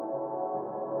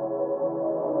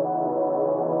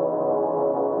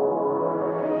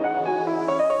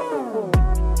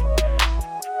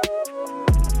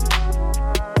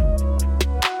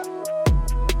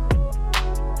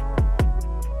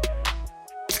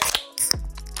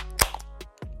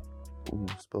Ooh,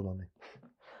 spilled on me.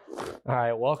 All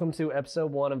right, welcome to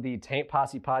episode 1 of the Taint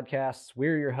Posse podcasts.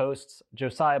 We're your hosts,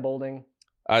 Josiah Bolding,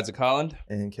 Isaac Holland,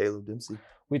 and Caleb Dempsey.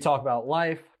 We talk about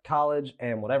life, college,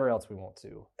 and whatever else we want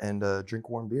to. And drink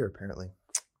warm beer, apparently.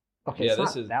 Okay, yeah,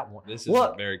 this is that one. This is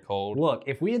very cold. Look,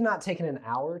 if we had not taken an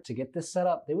hour to get this set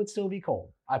up, they would still be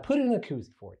cold. I put it in a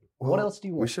koozie for you. Well, what else do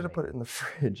you want? We should have put it in the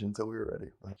fridge until we were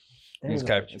ready. It's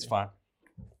okay. It's fine.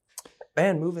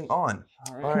 And moving on.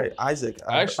 All right, Isaac,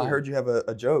 I heard you have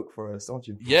a joke for us, don't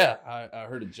you? Yeah, I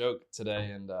heard a joke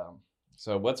today. And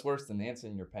so what's worse than ants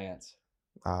in your pants?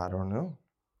 I don't know.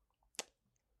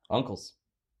 Uncles.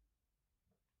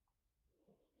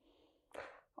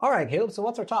 All right, Caleb, so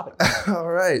what's our topic?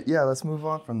 All right, yeah, let's move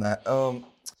on from that.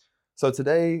 So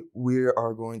today we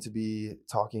are going to be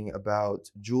talking about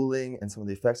juuling and some of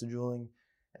the effects of juuling.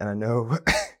 And I know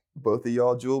both of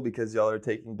y'all Juul because y'all are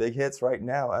taking big hits right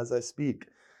now as I speak.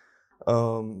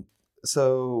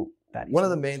 So one of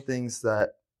the main things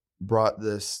that brought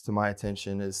this to my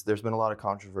attention is there's been a lot of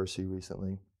controversy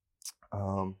recently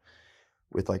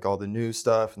with like all the news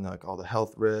stuff and like all the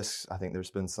health risks. I think there's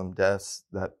been some deaths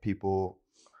that people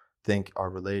think are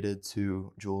related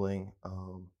to juuling.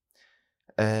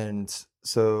 And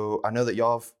so I know that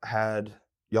y'all have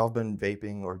been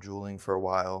vaping or juuling for a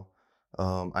while.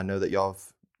 I know that y'all have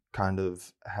kind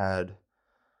of had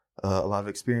a lot of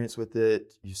experience with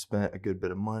it. You spent a good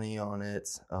bit of money on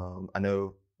it. I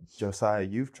know, Josiah,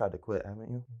 you've tried to quit,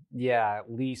 haven't you? Yeah,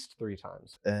 at least 3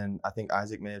 times. And I think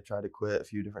Isaac may have tried to quit a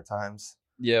few different times.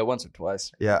 Yeah, once or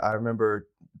twice. Yeah, I remember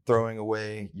throwing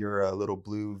away your little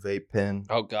blue vape pen.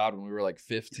 Oh, God, when we were like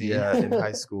 15. Yeah, in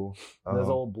high school. Those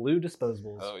old blue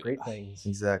disposables. Oh, Great yeah. things.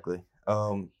 Exactly.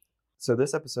 So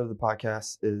this episode of the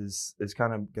podcast is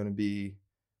kind of going to be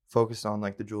focused on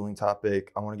like the juuling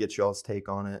topic. I want to get y'all's take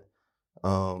on it.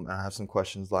 And I have some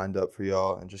questions lined up for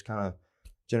y'all and just kind of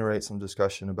generate some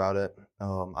discussion about it. I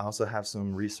also have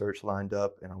some research lined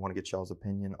up and I want to get y'all's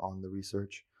opinion on the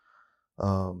research.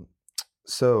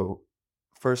 So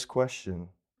first question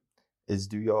is,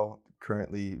 do y'all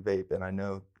currently vape? And I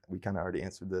know we kind of already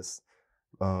answered this,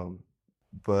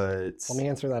 but Let me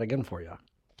answer that again for you.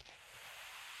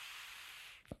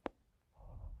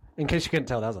 In case you couldn't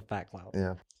tell, that was a fat cloud.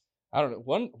 Yeah. I don't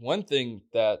know. One thing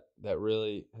that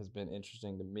really has been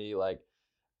interesting to me, like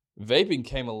vaping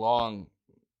came along,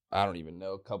 I don't even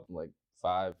know, a couple like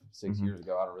 5-6 years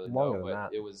ago. I don't really Longer know, than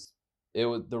but that. it was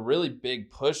the really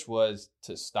big push was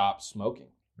to stop smoking.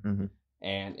 Mm-hmm.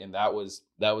 And that was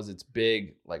its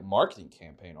big like marketing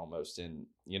campaign almost. And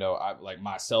you know, I like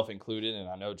myself included, and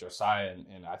I know Josiah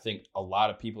and I think a lot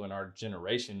of people in our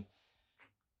generation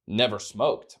never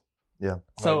smoked. Yeah.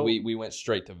 So we went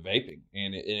straight to vaping,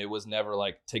 and it was never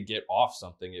like to get off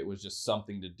something. It was just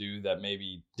something to do that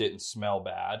maybe didn't smell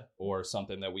bad, or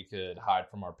something that we could hide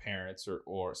from our parents,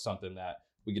 or something that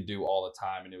we could do all the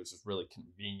time. And it was just really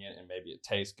convenient, and maybe it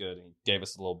tastes good and gave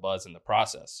us a little buzz in the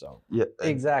process. So Yeah.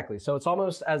 Exactly. So it's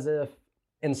almost as if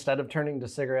instead of turning to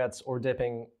cigarettes or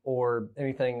dipping or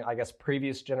anything, I guess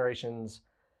previous generations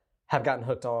have gotten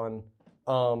hooked on,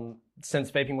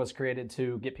 since vaping was created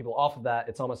to get people off of that,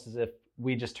 it's almost as if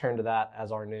we just turn to that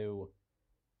as our new,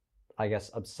 I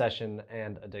guess, obsession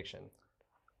and addiction.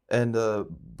 And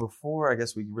before I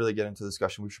guess we really get into the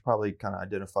discussion, we should probably kind of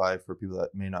identify for people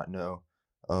that may not know,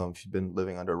 if you've been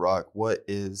living under a rock, what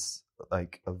is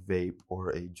like a vape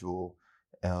or a Juul?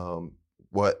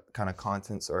 What kind of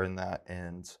contents are in that,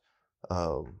 and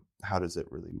how does it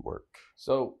really work?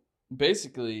 So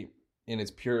basically, in its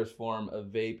purest form, a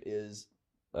vape is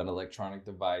an electronic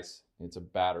device. It's a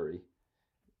battery,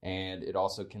 and it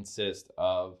also consists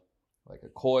of like a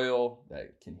coil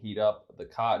that can heat up the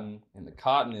cotton, and the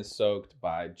cotton is soaked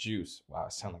by juice. Wow, I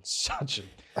sound like such a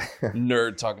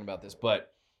nerd talking about this,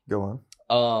 but Go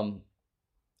on.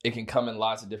 it can come in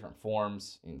lots of different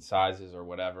forms, in sizes or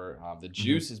whatever. The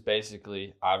juice is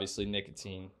basically, obviously,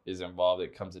 nicotine is involved.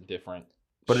 It comes in different.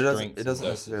 But it strengths doesn't and doses.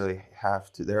 necessarily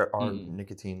have to. There are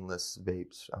nicotine-less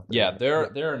vapes out there. Yeah,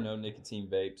 there are no nicotine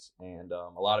vapes, and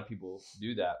a lot of people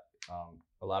do that.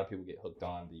 A lot of people get hooked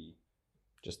on the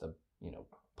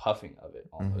puffing of it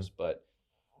almost. But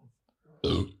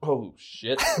oh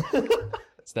shit,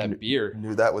 it's that beer.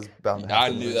 Knew that was bound to I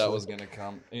happen. knew that was gonna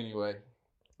come anyway.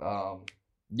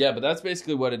 Yeah, but that's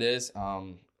basically what it is.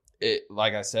 It,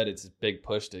 like I said, it's a big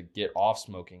push to get off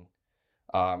smoking.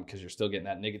 Because you're still getting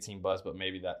that nicotine buzz, but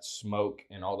maybe that smoke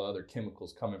and all the other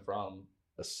chemicals coming from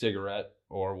a cigarette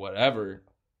or whatever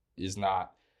is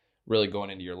not really going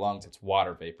into your lungs. It's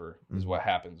water vapor is what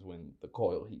happens when the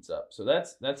coil heats up. So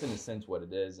that's in a sense what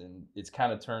it is. And it's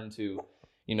kind of turned to,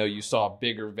 you saw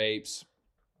bigger vapes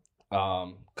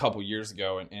couple years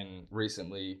ago, and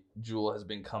recently Juul has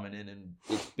been coming in, and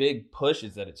its big push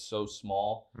is that it's so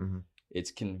small,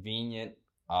 it's convenient.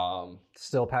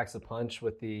 Still packs a punch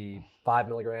with the 5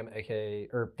 milligram, aka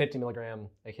or 50 milligram,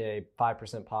 aka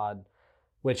 5% pod,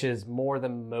 which is more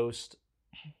than most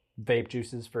vape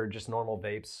juices for just normal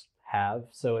vapes have.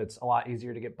 So it's a lot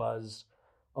easier to get buzzed,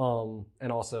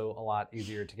 and also a lot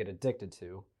easier to get addicted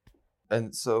to.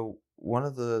 And so one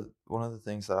of the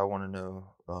things that I want to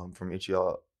know from each of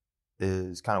y'all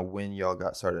is kind of when y'all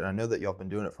got started. I know that y'all been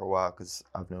doing it for a while because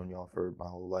I've known y'all for my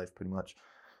whole life pretty much.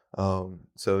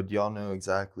 So do y'all know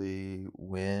exactly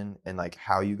when and like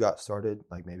how you got started?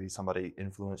 Like maybe somebody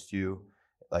influenced you,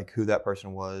 like who that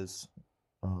person was?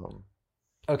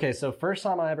 Okay, so first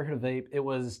time I ever heard of vape, it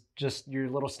was just your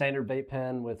little standard vape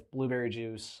pen with blueberry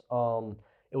juice.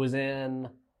 It was in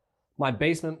my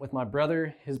basement with my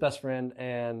brother, his best friend,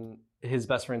 and his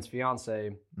best friend's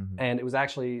fiance. And it was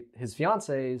actually his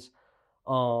fiance's.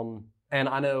 And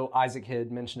I know Isaac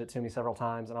had mentioned it to me several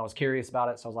times, and I was curious about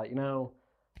it. So I was like,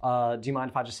 do you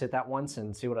mind if I just hit that once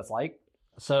and see what it's like?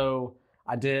 So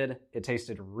I did. It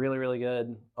tasted really, really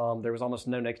good. There was almost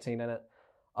no nicotine in it.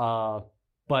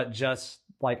 But just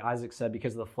like Isaac said,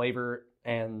 because of the flavor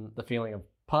and the feeling of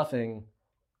puffing,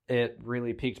 it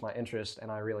really piqued my interest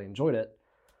and I really enjoyed it.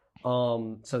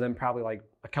 So then probably like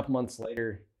a couple months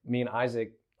later, me and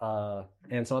Isaac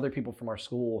and some other people from our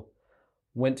school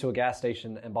went to a gas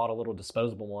station and bought a little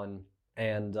disposable one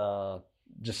and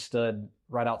just stood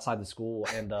right outside the school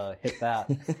and hit that.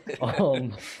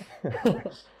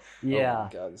 Yeah. Oh my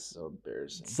God, this is so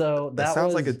embarrassing. So that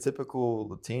sounds like a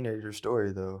typical teenager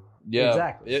story, though. Yeah,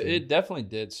 exactly. It definitely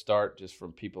did start just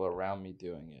from people around me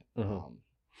doing it.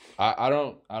 I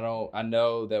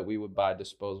know that we would buy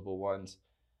disposable ones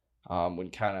when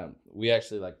we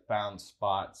actually like found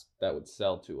spots that would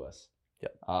sell to us.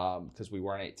 Yep. Because we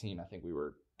weren't 18. I think we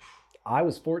were. I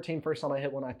was 14 first time I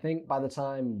hit one. I think by the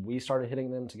time we started hitting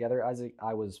them together, Isaac,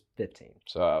 I was 15.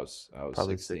 So I was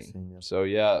probably 16. Yeah. So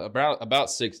yeah,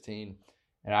 about 16,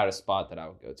 and I had a spot that I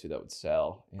would go to that would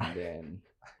sell, and then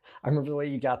I remember the way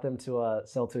you got them to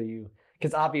sell to you,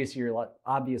 because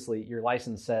obviously your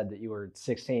license said that you were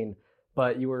 16,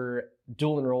 but you were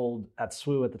dual enrolled at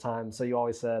SWU at the time, so you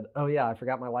always said, "Oh yeah, I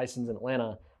forgot my license in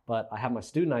Atlanta, but I have my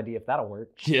student ID if that'll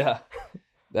work." Yeah.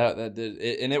 That did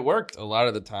it, and it worked a lot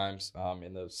of the times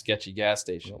in those sketchy gas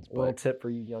stations. Little tip for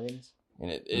you youngins.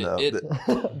 And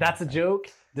that's a joke.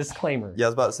 Disclaimer. Yeah, I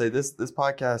was about to say this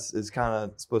podcast is kind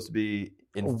of supposed to be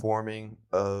informing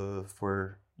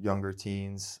for younger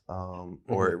teens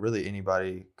or really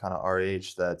anybody kind of our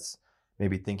age that's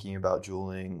maybe thinking about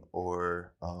juuling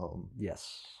or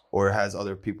yes, or has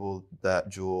other people that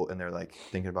juul and they're like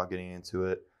thinking about getting into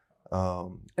it.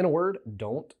 In a word,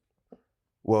 don't.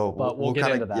 Well, but we'll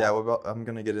get into that. Yeah, I'm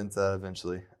gonna get into that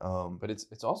eventually. But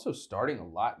it's also starting a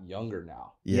lot younger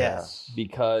now. Yeah. Yes,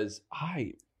 because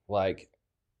I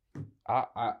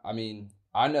mean,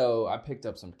 I know I picked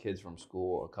up some kids from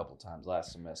school a couple times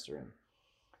last semester,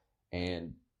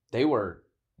 and they were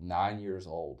 9 years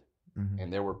old,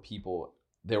 and there were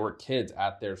kids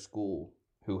at their school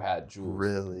who had Juuls.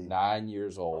 Really? 9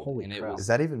 years old. Holy and crap. Is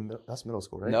that even that's middle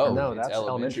school, right? No, that's it's elementary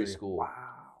elementary school. Wow.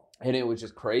 And it was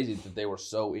just crazy that they were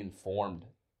so informed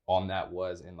on that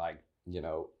and like,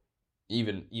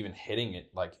 even hitting it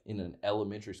like in an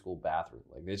elementary school bathroom.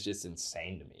 Like it's just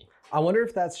insane to me. I wonder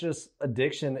if that's just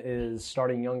addiction is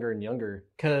starting younger and younger.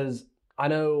 Because I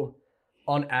know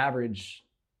on average,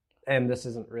 and this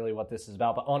isn't really what this is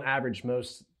about, but on average,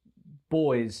 most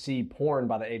boys see porn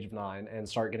by the age of 9 and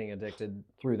start getting addicted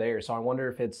through there. So I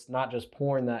wonder if it's not just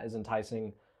porn that is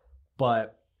enticing,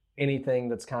 but anything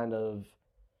that's kind of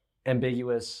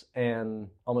ambiguous and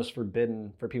almost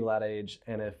forbidden for people that age,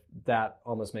 and if that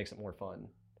almost makes it more fun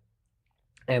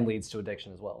and leads to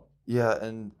addiction as well. Yeah,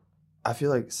 and I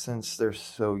feel like since they're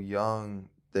so young,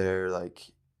 they're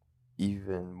like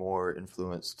even more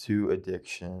influenced to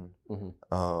addiction.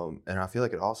 And I feel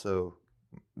like it also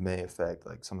may affect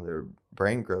like some of their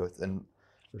brain growth. And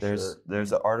there's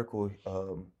an article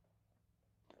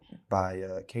by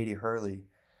Katie Hurley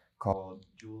called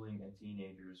 "Juuling in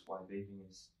Teenagers: Why Vaping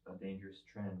is a Dangerous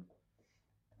Trend,"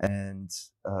 and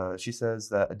she says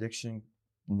that addiction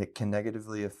can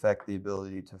negatively affect the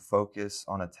ability to focus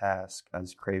on a task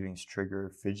as cravings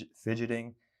trigger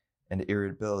fidgeting and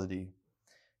irritability.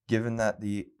 Given that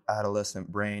the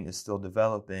adolescent brain is still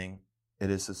developing,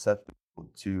 it is susceptible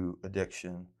to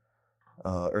addiction.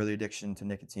 Early addiction to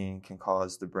nicotine can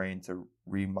cause the brain to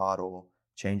remodel,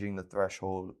 changing the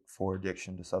threshold for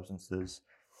addiction to substances.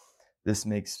 This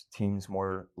makes teens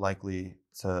more likely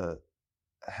to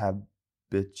have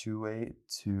habituate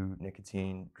to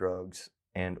nicotine, drugs,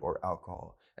 and or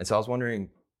alcohol. And so I was wondering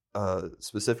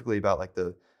specifically about like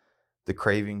the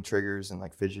craving triggers and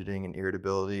like fidgeting and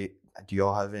irritability. Do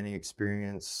y'all have any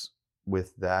experience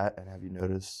with that? And have you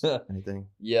noticed anything?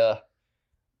 Yeah.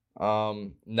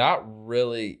 Not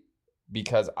really,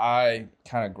 because I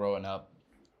kind of growing up,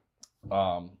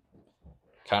 kind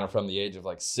of from the age of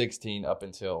like 16 up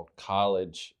until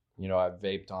college, you know, I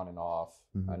vaped on and off.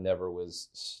 Mm-hmm. I never was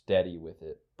steady with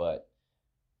it, but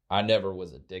I never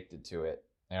was addicted to it.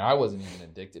 And I wasn't even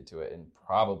addicted to it, and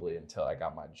probably until I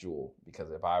got my Juul, because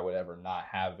if I would ever not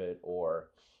have it, or,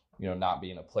 you know, not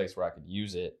be in a place where I could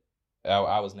use it,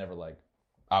 I was never like,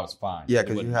 I was fine. Yeah,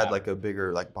 because you had like a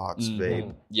bigger like box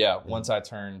vape. Yeah, once I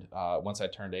turned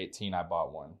 18, I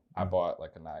bought one. I bought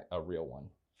like a real one,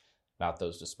 not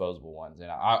those disposable ones, and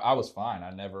I was fine.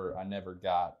 I never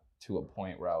got to a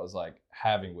point where I was like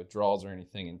having withdrawals or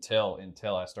anything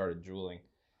until I started Juuling,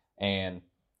 and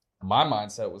my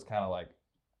mindset was kind of like,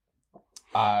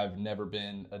 I've never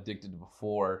been addicted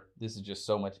before. This is just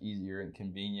so much easier and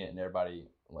convenient, and everybody,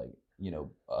 like, you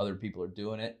know, other people are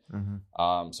doing it.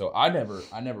 Mm-hmm. So I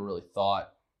never really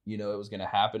thought, you know, it was going to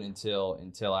happen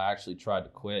until I actually tried to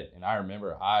quit. And I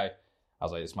remember I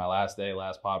was like, it's my last day,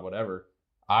 last pod, whatever.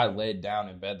 I laid down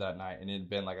in bed that night, and it had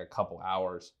been like a couple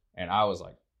hours, and I was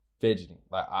like fidgeting,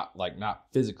 like not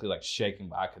physically like shaking,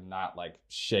 but I could not like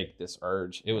shake this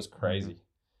urge. It was crazy. It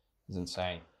was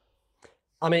insane.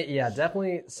 I mean, yeah,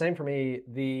 definitely same for me.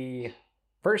 The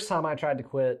first time I tried to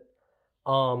quit,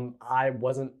 I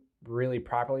wasn't really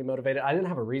properly motivated. I didn't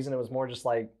have a reason. It was more just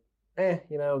like,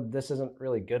 you know, this isn't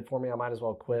really good for me. I might as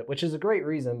well quit, which is a great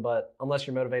reason. But unless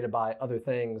you're motivated by other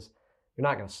things, you're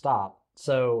not going to stop.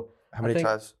 So how many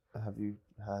times have you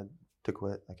had to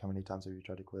quit? Like, how many times have you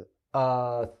tried to quit?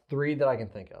 3 that I can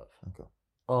think of. Okay.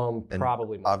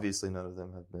 Probably more. Obviously, none of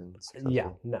them have been successful. Yeah,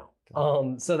 no.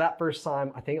 Okay. So that first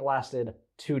time, I think it lasted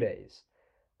 2 days.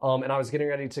 And I was getting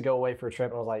ready to go away for a trip,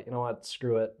 and I was like, you know what,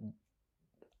 screw it.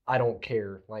 I don't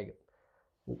care. Like,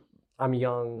 I'm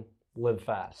young, live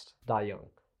fast, die young.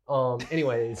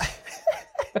 Anyways.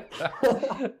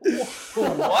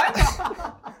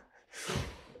 What?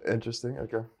 Interesting.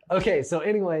 Okay. Okay, so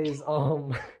anyways,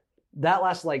 that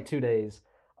lasted like 2 days.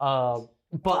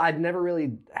 But I'd never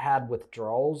really had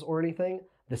withdrawals or anything.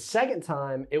 The second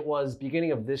time, it was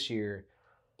beginning of this year.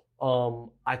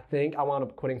 I think I wound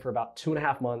up quitting for about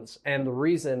 2.5 months. And the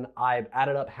reason, I've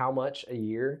added up how much a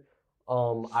year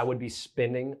I would be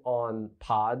spending on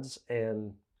pods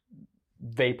and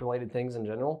vape-related things in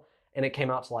general. And it came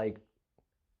out to like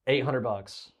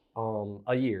 $800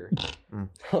 a year,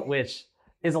 which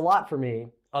is a lot for me.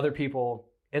 Other people,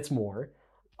 it's more.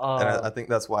 And I think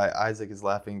that's why Isaac is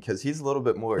laughing, because he's a little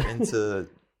bit more into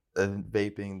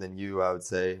vaping than you, I would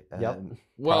say. And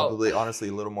probably, honestly,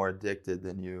 a little more addicted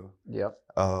than you. Yep.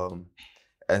 And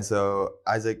so,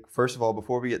 Isaac, first of all,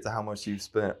 before we get to how much you've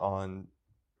spent on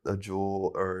a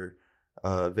Juul or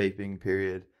vaping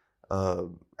period,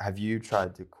 have you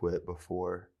tried to quit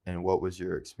before? And what was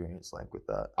your experience like with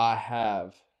that? I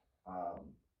have.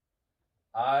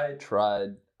 I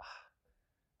tried.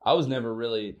 I was never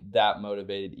really that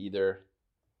motivated either.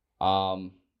 I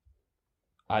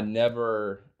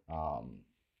never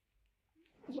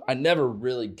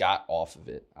really got off of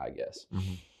it, I guess.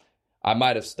 Mm-hmm. I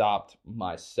might have stopped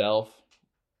myself,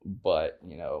 but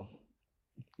you know.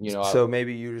 So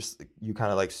maybe you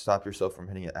kind of like stopped yourself from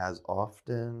hitting it as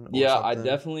often. Yeah, something? I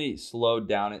definitely slowed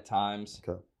down at times.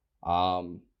 Okay.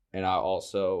 And I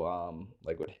also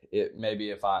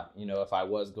maybe if I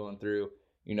was going through,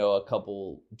 you know, a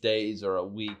couple days or a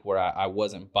week where I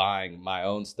wasn't buying my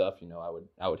own stuff, you know,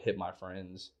 I would hit my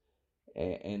friends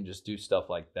and just do stuff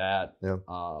like that. Yeah.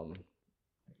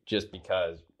 Just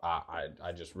because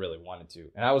I just really wanted to,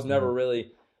 and I was never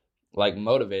really like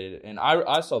motivated. And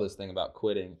I saw this thing about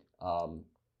quitting,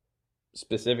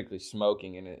 specifically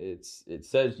smoking, and it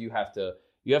says you have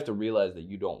to realize that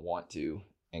you don't want to,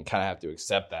 and kind of have to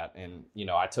accept that. And you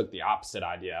know, I took the opposite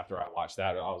idea after I watched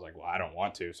that. I was like, well, I don't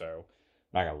want to, so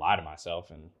I'm not gonna lie to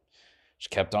myself, and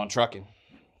just kept on trucking.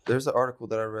 There's an article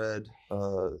that I read.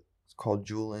 It's called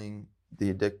 "Juuling: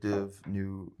 The Addictive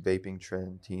New Vaping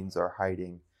Trend Teens Are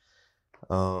Hiding,"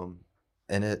 and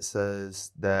it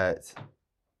says that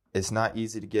it's not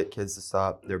easy to get kids to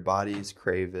stop. Their bodies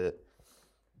crave it.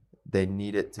 They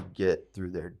need it to get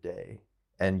through their day.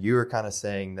 And you were kind of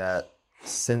saying that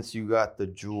since you got the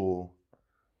Juul,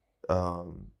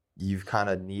 you've kind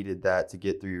of needed that to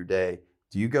get through your day.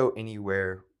 Do you go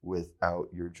anywhere without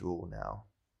your Juul now?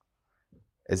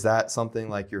 Is that something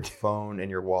like your phone and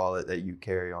your wallet that you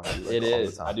carry on you? It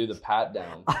is. I do the pat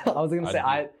down. I was going to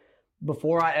say,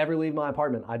 before I ever leave my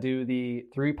apartment, I do the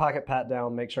 3-pocket pat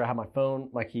down, make sure I have my phone,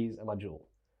 my keys, and my Juul.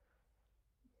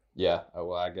 Yeah.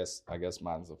 Well, I guess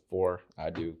mine's a 4. I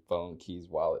do phone, keys,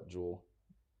 wallet, Juul.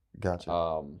 Gotcha.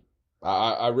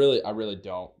 I really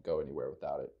don't go anywhere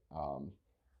without it.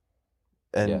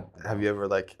 And yeah. have you ever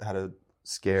like had a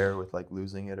scare with like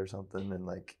losing it or something, and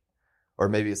like, or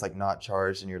maybe it's like not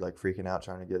charged and you're like freaking out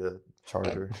trying to get a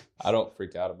charger? I don't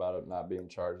freak out about it not being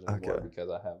charged anymore Okay. because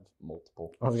I have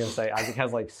multiple. I was gonna say Isaac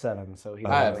has like 7, so he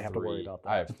I doesn't have really have to worry 3. about that.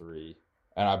 I have 3,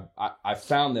 and I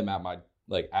found them at my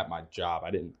job.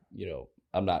 I didn't,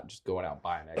 I'm not just going out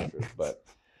buying extras, but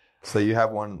So you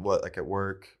have one, what, like at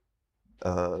work,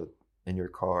 in your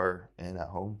car, and at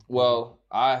home? well,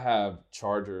 I have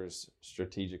chargers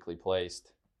strategically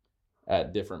placed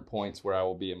at different points where I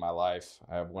will be in my life.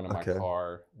 I have one in my Okay.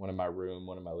 car, one in my room,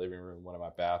 one in my living room, one in my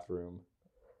bathroom,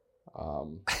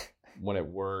 one at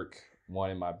work, one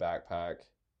in my backpack.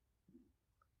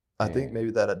 I think Yeah.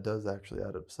 maybe that does actually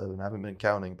add up to 7. I haven't been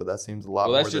counting, but that seems a lot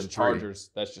Well, more that's than just 3.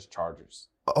 chargers. That's just chargers.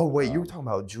 Oh wait, you were Um, talking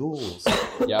about Juuls.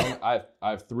 Yeah, I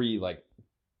have 3 like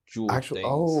Juul Actually,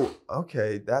 things. oh,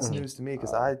 okay, that's Mhm. news to me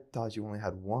because I thought you only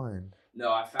had one. No,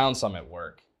 I found some at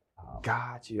work.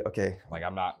 Got you. Okay, Like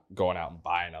I'm not going out and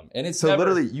buying them, and it's so never,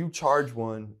 literally you charge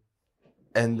one,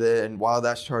 and then while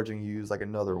that's charging, you use like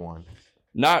another one.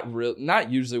 not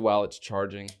usually while it's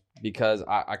charging, because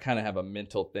I kind of have a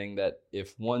mental thing that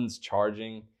if one's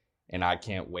charging and I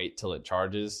can't wait till it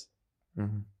charges,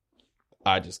 Mm-hmm.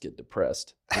 I just get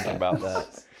depressed thinking about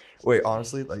that. Wait,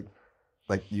 honestly, like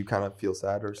you kind of feel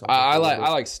sad or something? I for a like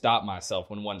little bit? stop myself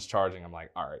when one's charging. I'm like,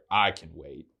 all right, I can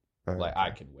wait. All right, Like okay. I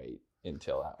can wait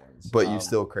until that one's. But you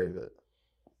still crave it.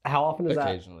 How often does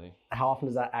occasionally. How often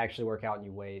does that actually work out and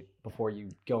you wait before you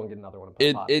go and get another one? And put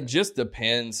a pot It in? just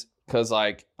depends, because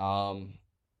like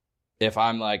if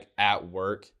I'm like at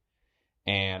work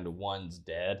and one's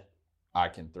dead, I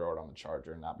can throw it on the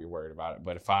charger and not be worried about it.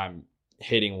 But if I'm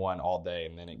hitting one all day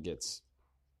and then it gets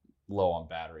low on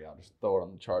battery, I'll just throw it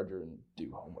on the charger and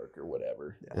do homework or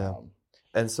whatever. Yeah.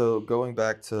 And so going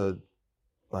back to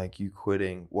like you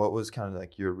quitting, what was kind of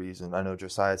like your reason? I know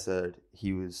Josiah said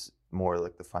he was more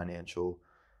like the financial,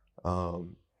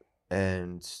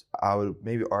 and I would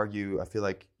maybe argue, I feel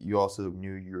like you also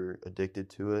knew you were addicted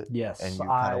to it. Yes, And you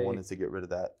kind of wanted to get rid of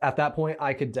that. At that point,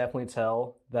 I could definitely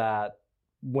tell that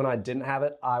when I didn't have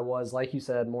it, I was, like you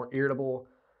said, more irritable,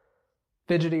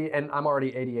 fidgety, and I'm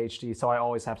already ADHD, so I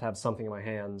always have to have something in my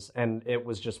hands, and it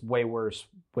was just way worse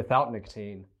without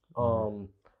nicotine.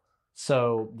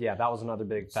 So yeah, that was another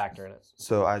big factor in it.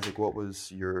 So Isaac, what was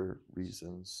your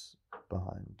reasons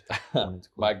behind wanting to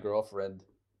quit? My girlfriend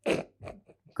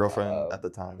Girlfriend at the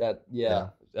time.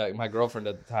 My girlfriend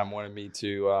at the time wanted me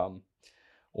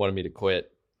to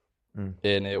quit. Mm.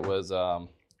 And it was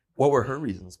What were her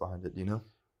reasons behind it? Do you know?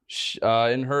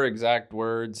 in her exact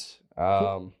words, I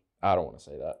don't want to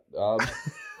say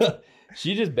that.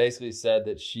 She just basically said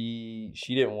that she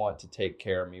didn't want to take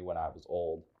care of me when I was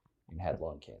old and had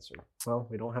lung cancer. Well,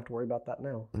 we don't have to worry about that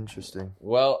now. Interesting.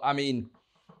 Well, I mean,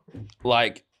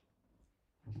 like,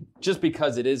 just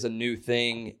because it is a new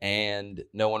thing and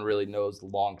no one really knows the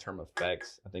long-term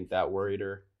effects, I think that worried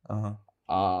her.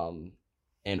 Uh-huh.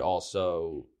 And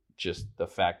also just the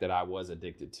fact that I was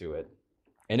addicted to it.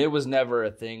 And it was never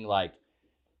a thing like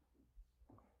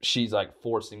she's like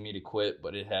forcing me to quit,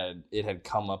 but it had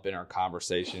come up in our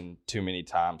conversation too many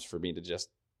times for me to just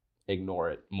ignore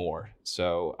it more.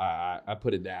 So I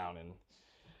put it down and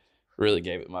really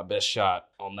gave it my best shot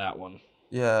on that one.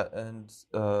 Yeah, and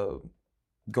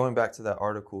going back to that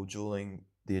article, Juuling,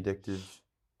 the addictive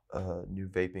new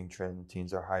vaping trend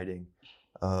teens are hiding,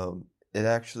 it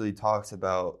actually talks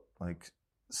about like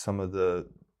some of the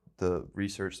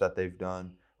research that they've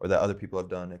done or that other people have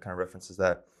done. It kind of references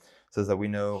that. It says that we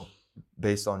know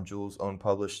based on Juul's own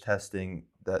published testing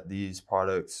that these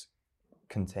products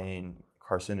contain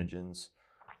carcinogens.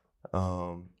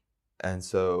 And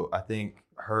so I think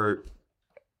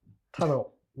Time out.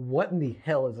 What in the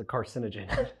hell is a carcinogen?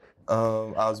 I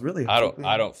was really I hoping,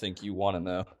 don't think you want to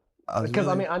know. Because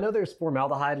I mean, I know there's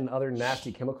formaldehyde and other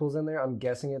nasty chemicals in there. I'm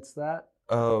guessing it's that.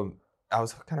 I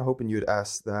was kind of hoping you would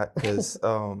ask that because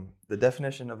the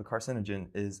definition of a carcinogen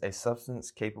is a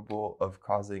substance capable of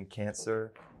causing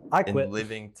cancer I in quit.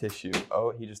 living tissue.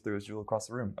 Oh, he just threw his Juul across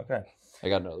the room. Okay. I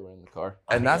got another one in the car.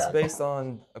 And that's based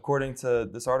on, according to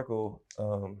this article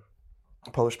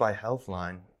published by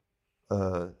Healthline,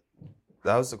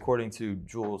 that was according to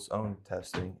Juul's own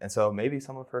testing. And so maybe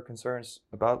some of her concerns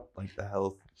about like the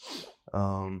health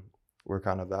were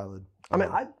kind of valid. I mean,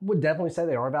 I would definitely say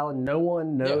they are valid. No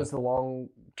one knows the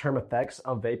long-term effects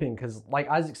of vaping because, like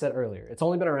Isaac said earlier, it's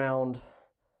only been around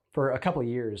for a couple of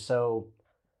years. So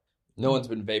no one's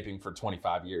been vaping for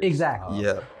 25 years. exactly.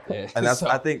 Yeah. And that's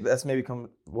I think that's maybe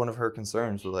one of her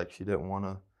concerns, was like she didn't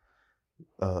want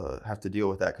to have to deal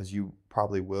with that, because you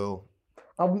probably will.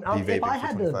 If I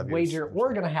had to wager, years.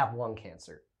 we're gonna have lung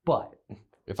cancer. But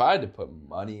if I had to put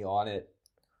money on it,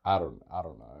 I don't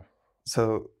know.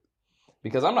 So,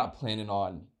 because I'm not planning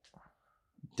on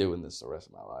doing this the rest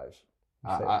of my life.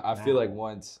 I feel like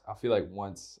once.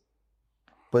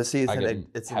 but see, it's an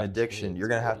have addiction. kids, You're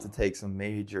gonna have to take some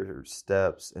major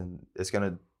steps, and it's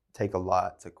gonna take a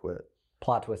lot to quit.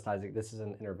 plot twist, Isaac. This is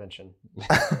an intervention.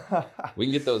 We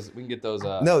can get those.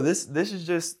 No, this is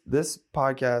just, this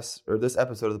podcast, or this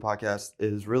episode of the podcast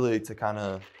is really to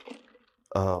kind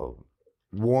of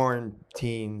warn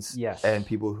teens and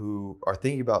people who are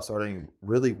thinking about starting,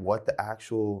 really what the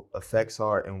actual effects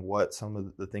are and what some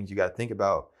of the things you got to think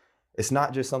about. It's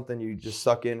not just something you just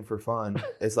suck in for fun.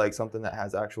 It's like something that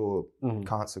has actual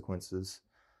consequences.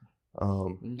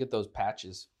 We can get those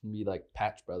patches. Be like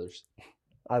Patch Brothers.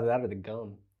 Either that or the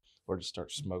gum. Or just start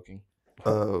smoking.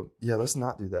 Yeah, let's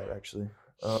not do that, actually.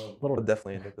 I'll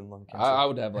definitely end up in lung cancer. I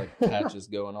would have like patches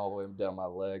going all the way down my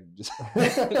leg. Just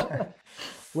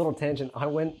Little tangent. I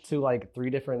went to like 3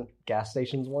 different gas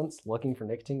stations once looking for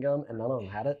nicotine gum, and none of them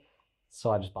had it. So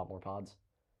I just bought more pods.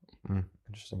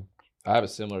 Interesting. I have a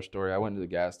similar story. I went to the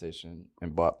gas station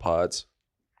and bought pods.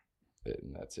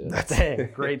 And that's it. Dang,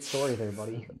 great story there,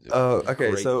 buddy. Okay,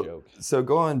 Great joke. so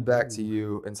going back to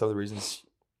you and some of the reasons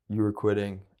you were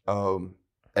quitting, and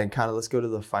kind of let's go to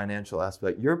the financial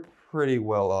aspect. You're pretty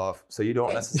well off, so you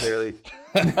don't necessarily.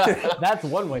 That's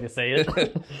one way to say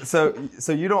it. So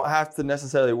you don't have to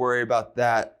necessarily worry about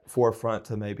that forefront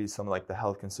to maybe some like the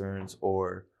health concerns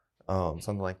or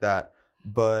something like that.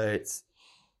 But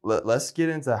let's get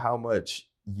into how much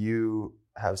you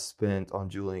have spent on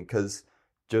Juuling, because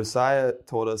Josiah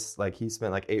told us like he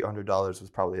spent like $800 was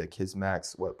probably like his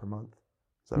max per month.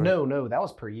 Right? No, that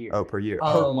was per year. Oh, per year.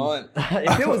 Per month.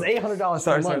 If it was $800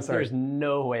 per month, sorry. there's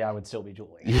no way I would still be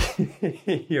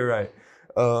Juuling. You're right.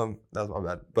 That was my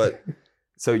bad. But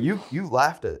so you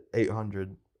laughed at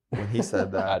 800 when he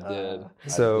said that. I did.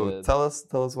 So tell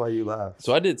us why you laughed.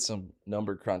 So I did some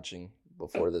number crunching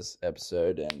before this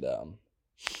episode, and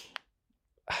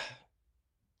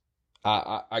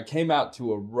I came out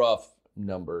to a rough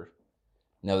number.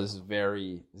 Now this is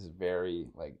very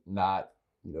like not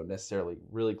necessarily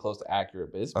really close to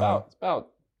accurate, but it's about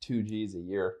 2 G's a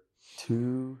year.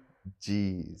 2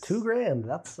 G's. $2,000.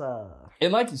 That's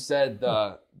And like you said,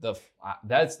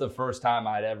 that's the first time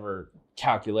I'd ever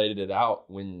calculated it out.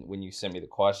 When you sent me the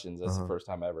questions, that's the first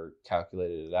time I ever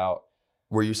calculated it out.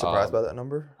 Were you surprised by that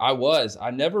number? I was. I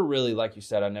never really, like you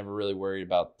said, I never really worried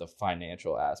about the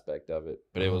financial aspect of it,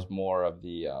 but it was more of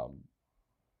the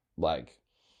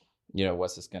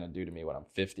what's this going to do to me when I'm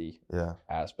 50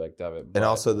 aspect of it. But, and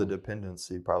also the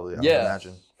dependency, probably, I would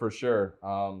imagine. For sure.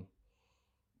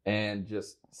 And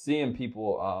just seeing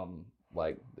people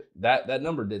like that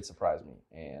number did surprise me.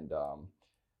 And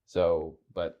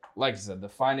but like I said,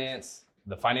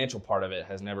 the financial part of it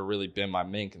has never really been my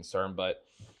main concern. But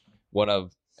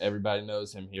everybody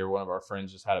knows him here. One of our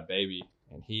friends just had a baby,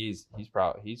 and he's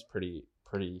pretty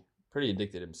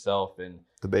addicted himself. And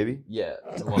the baby? Yeah,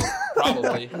 well,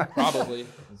 probably.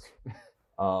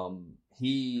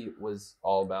 He was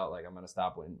all about like, I'm gonna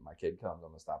stop when my kid comes. I'm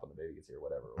gonna stop when the baby gets here,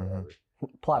 whatever.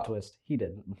 Plot twist. He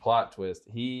didn't. Plot twist.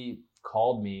 He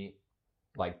called me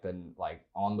like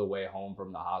on the way home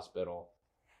from the hospital.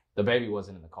 The baby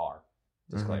wasn't in the car.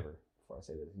 Disclaimer before I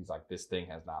say this. He's like, this thing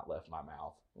has not left my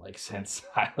mouth like since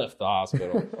I left the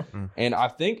hospital. And I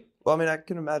think. Well, I mean, I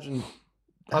can imagine.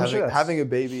 Having a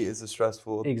baby is a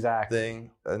stressful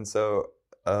thing, and so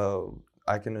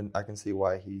I can see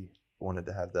why he wanted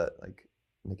to have that like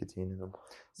nicotine in him.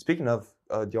 Speaking of,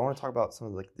 do you want to talk about some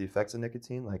of like the effects of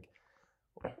nicotine? Like,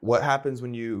 what happens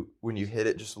when you hit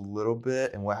it just a little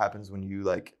bit, and what happens when you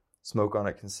like smoke on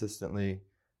it consistently,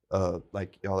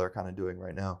 like y'all are kind of doing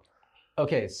right now?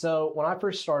 Okay, so when I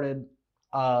first started,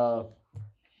 I,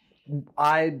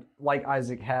 like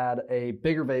Isaac, had a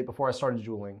bigger vape before I started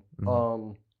Juuling.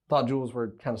 Thought Juuls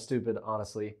were kind of stupid,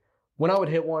 honestly. When I would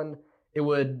hit one, it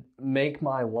would make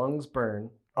my lungs burn.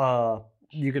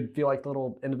 You could feel like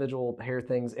little individual hair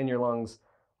things in your lungs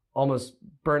almost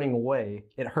burning away.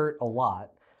 It hurt a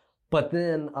lot. But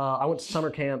then I went to summer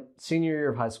camp, senior year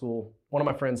of high school. One of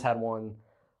my friends had one.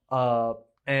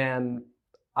 And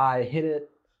I hit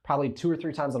it probably 2 or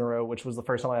 3 times in a row, which was the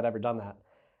first time I had ever done that,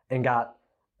 and got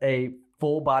a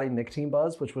full body nicotine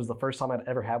buzz, which was the first time I'd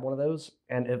ever had one of those,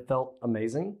 and it felt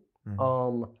amazing.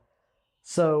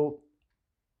 So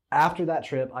after that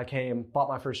trip, I bought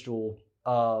my first Juul,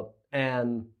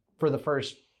 and for the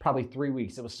first probably 3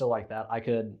 weeks, it was still like that. I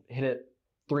could hit it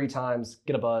 3 times,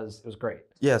 get a buzz. It was great.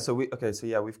 Yeah. So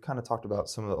we've kind of talked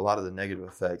about a lot of the negative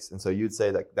effects, and so you'd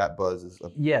say that buzz is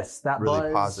that really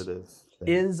buzz positive thing.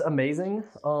 is amazing.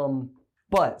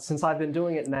 But since I've been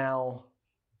doing it now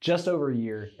just over a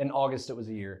year, in August it was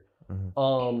a year.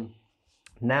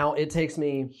 Now it takes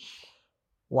me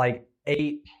like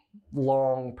 8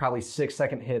 long, probably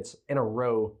 6-second hits in a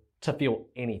row to feel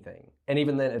anything. And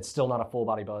even then, it's still not a full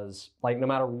body buzz. Like, no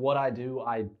matter what I do,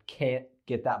 I can't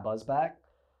get that buzz back.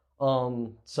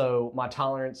 So my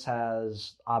tolerance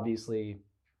has obviously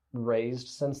raised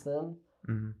since then.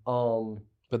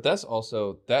 But that's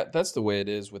also that's the way it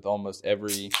is with almost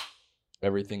everything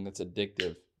that's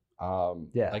addictive.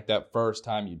 Like that first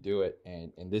time you do it,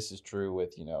 and this is true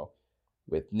with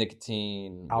with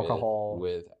nicotine, alcohol,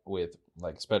 with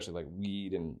like especially like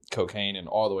weed and cocaine and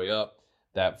all the way up.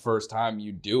 That first time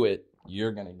you do it,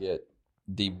 you're gonna get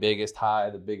the biggest high,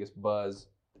 the biggest buzz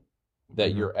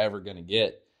that you're ever gonna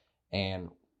get. And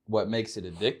what makes it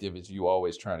addictive is you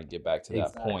always trying to get back to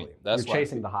that point. That's you're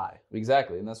chasing the high.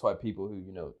 Exactly, and that's why people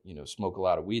who smoke a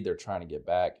lot of weed, they're trying to get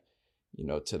back,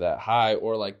 to that high,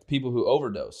 or like people who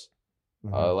overdose.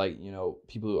 Like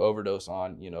people who overdose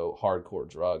on hardcore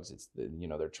drugs, it's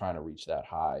they're trying to reach that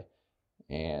high,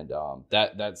 and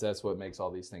that's what makes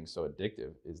all these things so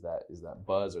addictive is that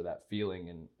buzz or that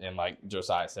feeling, and like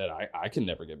Josiah said, I can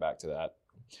never get back to that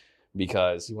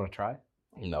because you want to try?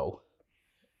 No,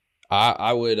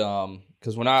 I would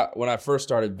because when I first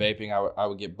started vaping, I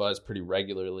would get buzzed pretty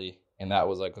regularly, and that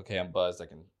was like, okay, I'm buzzed, I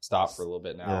can stop for a little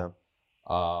bit now.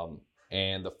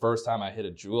 And the first time I hit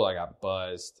a Juul, I got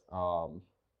buzzed.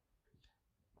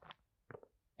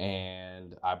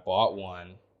 And I bought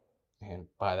one. And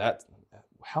by that,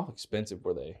 how expensive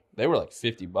were they? They were like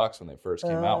 $50 when they first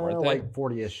came out, weren't they? Like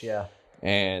 40-ish, yeah.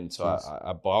 And so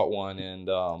I bought one, and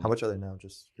how much are they now?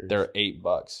 Just curious. They're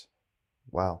 $8.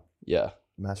 Wow. Yeah.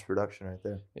 Mass production right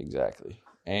there. Exactly.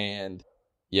 And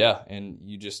yeah, and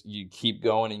you keep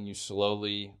going, and you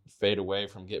slowly fade away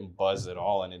from getting buzzed at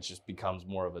all, and it just becomes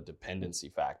more of a dependency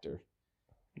factor,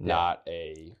 not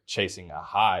a chasing a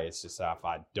high. It's just that if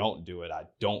I don't do it, I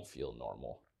don't feel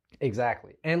normal.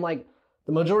 Exactly. And like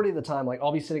the majority of the time, like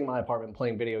I'll be sitting in my apartment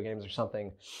playing video games or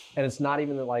something, and it's not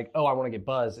even like, oh, I want to get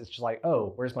buzzed. It's just like,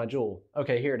 oh, where's my Juul?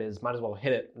 Okay, here it is. Might as well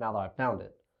hit it now that I've found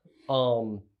it.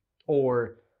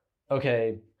 Or,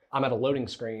 okay, I'm at a loading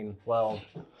screen. Well,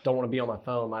 don't want to be on my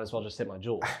phone. Might as well just hit my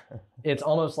Juul. It's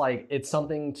almost like it's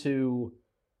something to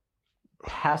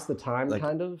pass the time, like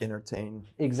kind of. Entertain.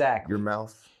 Exactly. Your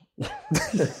mouth.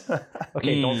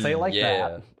 Okay, don't say it like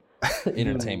that.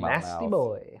 Entertain my mouth. Nasty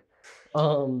boy.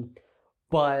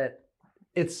 But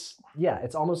it's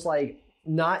almost like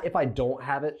not if I don't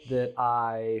have it that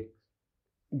I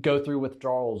go through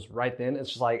withdrawals right then. It's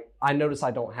just like I notice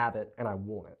I don't have it and I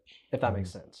want it, if that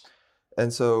makes sense.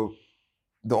 And so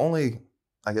the only,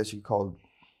 I guess you could call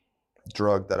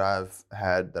drug that I've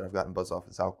gotten buzzed off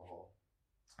is alcohol.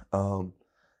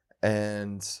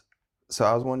 And so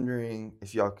I was wondering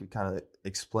if y'all could kind of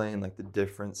explain like the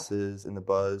differences in the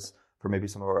buzz for maybe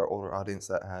some of our older audience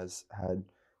that has had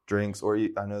drinks, or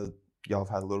I know y'all have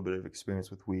had a little bit of experience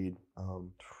with weed,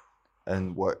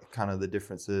 and what kind of the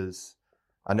difference is.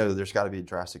 I know there's got to be a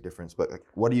drastic difference, but like,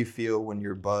 what do you feel when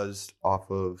you're buzzed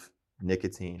off of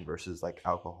nicotine versus like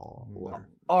alcohol?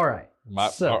 All right. My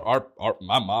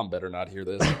mom better not hear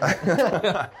this.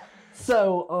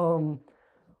 So,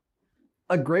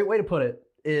 a great way to put it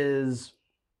is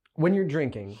when you're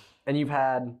drinking and you've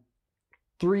had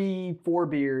 3-4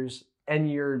 beers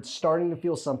and you're starting to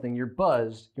feel something, you're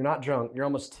buzzed, you're not drunk, you're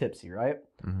almost tipsy, right?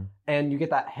 Mm-hmm. And you get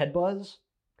that head buzz.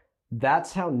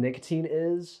 That's how nicotine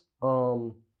is,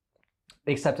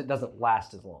 except it doesn't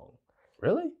last as long.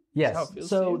 Really? Yes.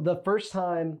 So the first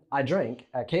time I drank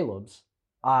at Caleb's,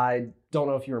 I don't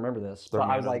know if you remember this, but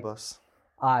I was like,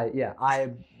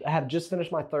 I have just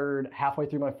finished my third, halfway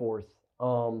through my fourth.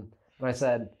 And I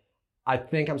said, I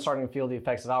think I'm starting to feel the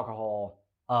effects of alcohol.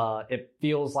 It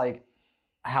feels like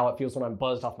how it feels when I'm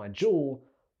buzzed off my Juul,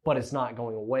 but it's not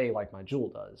going away like my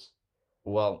Juul does.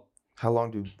 Well, how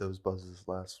long do those buzzes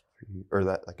last for you? Or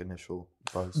that like initial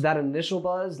buzz? That initial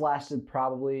buzz lasted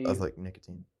probably of like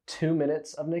nicotine. 2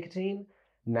 minutes of nicotine.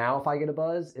 Now if I get a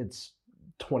buzz, it's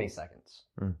 20 seconds.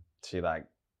 See, like,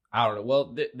 I don't know.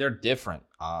 Well, they're different.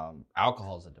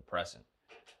 Alcohol is a depressant.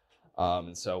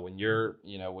 And so when you're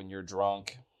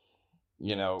drunk,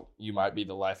 you might be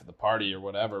the life of the party or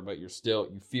whatever, but you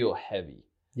feel heavy.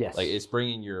 Yes. Like it's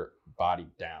bringing your body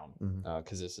down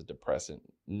because it's a depressant.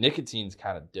 Nicotine's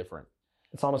kind of different.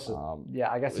 It's almost,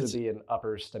 I guess it would be an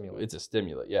upper stimulant. It's a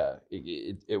stimulant, yeah.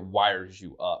 It wires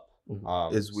you up.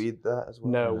 Is weed that as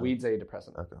well? No, weed's a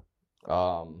depressant. Okay.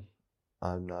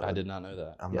 I did not know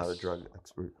that. I'm not a drug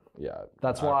expert. Yeah.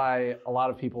 That's why a lot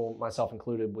of people, myself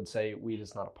included, would say weed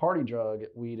is not a party drug.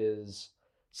 Weed is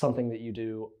something that you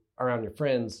do around your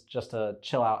friends just to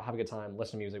chill out, have a good time,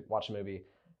 listen to music, watch a movie.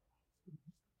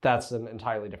 That's an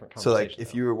entirely different conversation. So like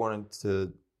if you were wanting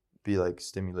to be like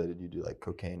stimulated, you do like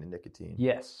cocaine and nicotine.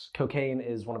 Yes, cocaine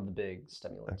is one of the big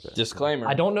stimulants. Okay. Disclaimer.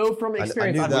 I don't know from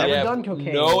experience. knew I've that. never done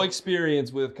cocaine. No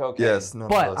experience with cocaine. Yes, none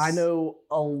But of us. I know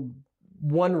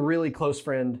one really close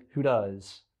friend who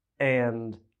does,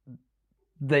 and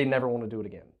they never want to do it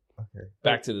again. Okay.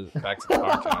 Back to the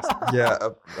podcast. Yeah,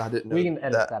 I didn't know. We can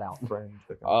edit that out.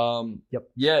 Yep.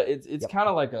 Yeah, it's kind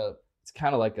of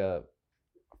like a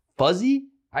fuzzy,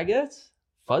 I guess.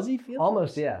 Fuzzy feeling.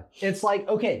 Almost, yeah. It's like,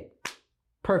 okay,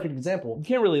 perfect example. You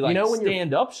can't really like when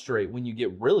stand up straight when you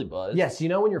get really buzzed. Yes, you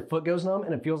know when your foot goes numb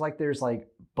and it feels like there's like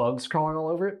bugs crawling all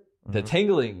over it? The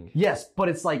tingling. Yes, but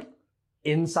it's like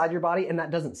inside your body and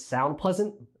that doesn't sound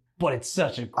pleasant, but it's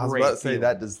such a great I was about to say feeling.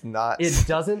 that does not. It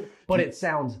doesn't, but it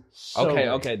sounds so good.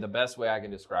 Okay, the best way I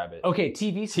can describe it. Okay,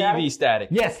 TV static. TV static.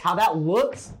 Yes, how that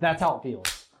looks, that's how it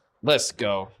feels. Let's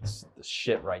go. This is the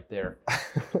shit right there.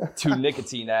 Two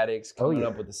nicotine addicts coming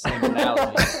up with the same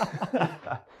analogy.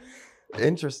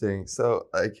 Interesting. So,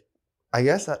 like, I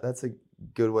guess that's a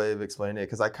good way of explaining it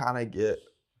because I kind of get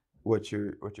what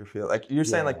you're feeling. Like you're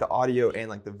saying, like the audio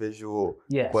and like the visual,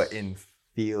 Yes. but in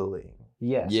feeling.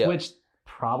 Yes, Yeah. which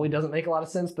probably doesn't make a lot of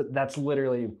sense, but that's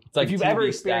literally, It's like if you've TV ever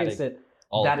experienced static. it,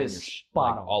 All that up in is your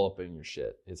spot on. all up in your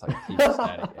shit. It's like TV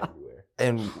static everywhere.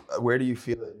 And where do you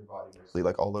feel it in your body? Mostly,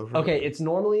 like all over. Okay, it's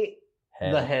normally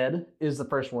Head. the head is the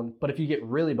first one, but if you get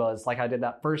really buzzed, like I did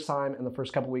that first time in the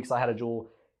first couple weeks I had a Juul,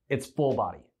 it's full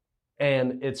body.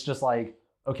 And it's just like,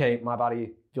 okay, my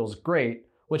body feels great,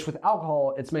 which with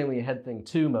alcohol, it's mainly a head thing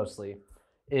too, mostly,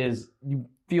 is you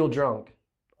feel drunk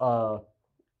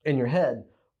in your head.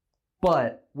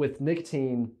 But with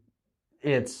nicotine,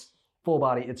 it's full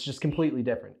body. It's just completely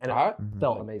different. And it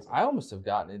felt amazing. I almost have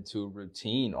gotten into a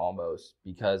routine almost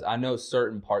because I know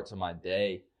certain parts of my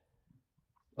day,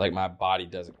 like my body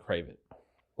doesn't crave it.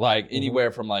 Like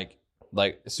anywhere from like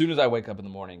as soon as I wake up in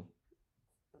the morning,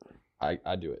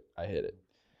 I do it. I hit it.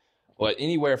 But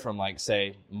anywhere from like,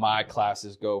 say, my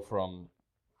classes go from,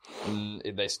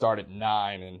 they start at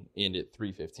 9 and end at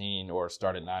 3:15 or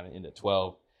start at 9 and end at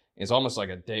 12. It's almost like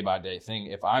a day-by-day thing.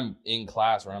 If I'm in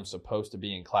class or I'm supposed to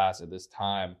be in class at this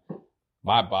time,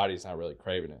 my body's not really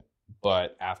craving it.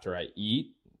 But after I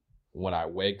eat, when I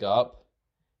wake up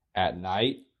at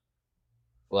night,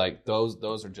 like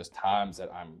those are just times that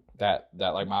that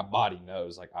like my body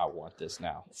knows like I want this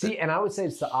now. See, and I would say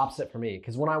it's the opposite for me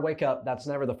because when I wake up, that's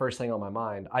never the first thing on my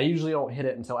mind. I usually don't hit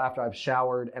it until after I've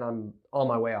showered and I'm on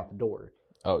my way out the door.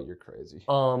 Oh, you're crazy.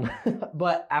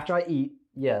 But after I eat,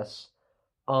 yes.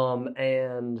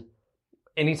 And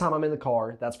anytime I'm in the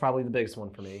car, that's probably the biggest one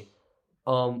for me.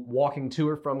 Walking to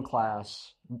or from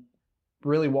class,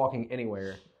 really walking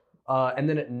anywhere. And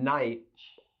then at night,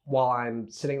 while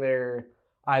I'm sitting there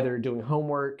either doing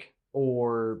homework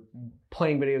or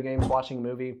playing video games, watching a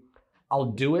movie, I'll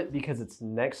do it because it's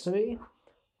next to me,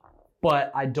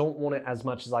 but I don't want it as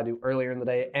much as I do earlier in the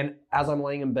day. And as I'm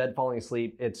laying in bed falling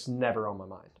asleep, it's never on my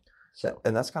mind. So,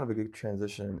 and that's kind of a good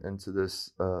transition into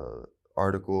this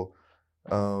article.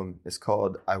 It's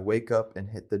called "I Wake Up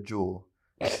and Hit the Juul."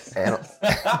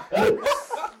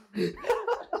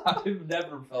 I've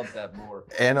never felt that more.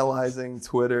 Analyzing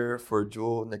Twitter for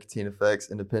Juul nicotine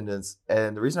effects, independence.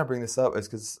 And the reason I bring this up is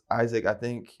because, Isaac,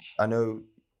 I know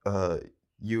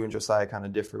you and Josiah kind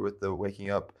of differ with the waking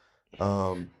up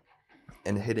and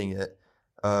hitting it.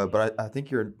 But I think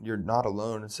you're not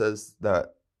alone. It says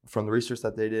that from the research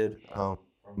that they did,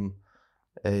 from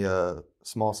a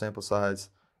small sample size,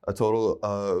 a total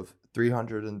of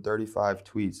 335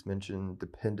 tweets mention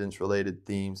dependence-related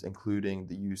themes, including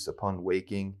the use upon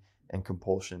waking and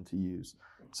compulsion to use.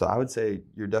 So I would say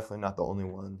you're definitely not the only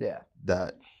one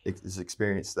that is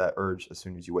experienced that urge as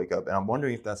soon as you wake up. And I'm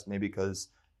wondering if that's maybe because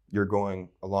you're going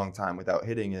a long time without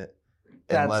hitting it,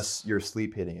 unless you're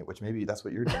sleep hitting it, which maybe that's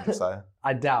what you're doing, Josiah.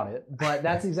 I doubt it, but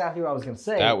that's exactly what I was going to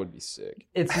say. That would be sick.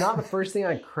 It's not the first thing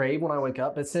I crave when I wake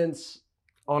up, but since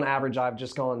on average I've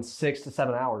just gone 6 to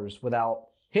 7 hours without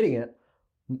hitting it,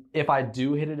 if I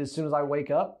do hit it as soon as I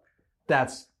wake up,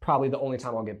 that's probably the only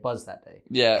time I'll get buzzed that day.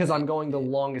 Yeah. Because I'm going the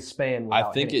longest span without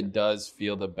I think hitting it does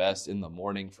feel the best in the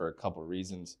morning for a couple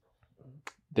reasons.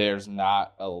 There's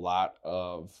not a lot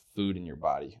of food in your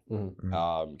body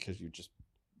because you're just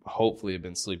hopefully have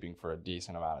been sleeping for a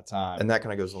decent amount of time. And that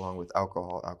kind of goes along with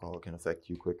alcohol. Alcohol can affect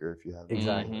you quicker if you have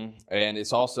Exactly. And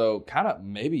it's also kind of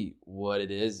maybe what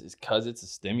it is because it's a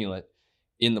stimulant.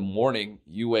 In the morning,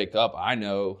 you wake up. I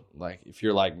know, like if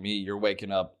you're like me, you're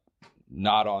waking up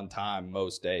not on time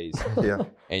most days. Yeah.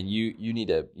 And you need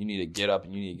to get up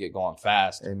and you need to get going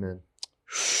fast. Amen.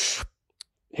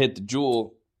 Hit the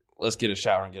Juul. Let's get a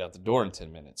shower and get out the door in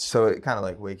 10 minutes. So it kind of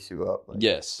like wakes you up. Like,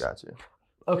 Yes. Gotcha.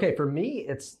 Okay, for me,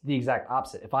 it's the exact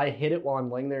opposite. If I hit it while I'm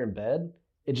laying there in bed,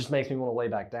 it just makes me want to lay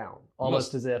back down.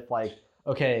 Almost as if like,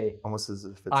 okay, Almost as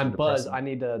if it's I'm buzzed. antidepressant. I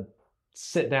need to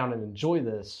sit down and enjoy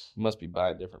this. You must be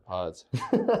buying different pods.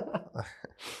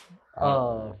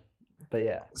 But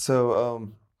yeah.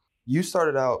 So you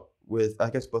started out with, I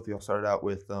guess both of y'all started out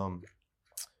with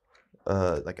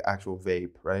like actual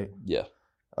vape, right? Yeah.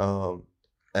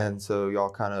 And so y'all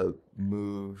kind of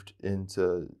moved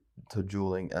into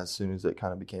Juuling as soon as it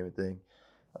kind of became a thing.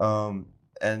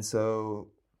 And so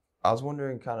I was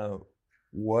wondering kind of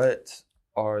what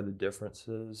are the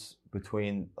differences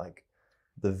between like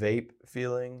the vape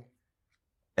feeling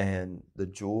and the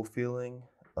Juul feeling,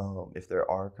 if there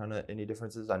are kind of any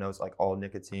differences. I know it's like all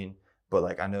nicotine, but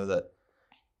like I know that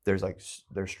there's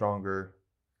stronger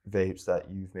vapes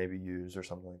that you've maybe used or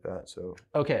something like that. So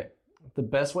Okay. The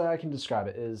best way I can describe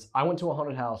it is I went to a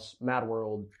haunted house, Mad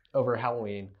World, over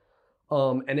Halloween.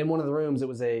 And in one of the rooms, it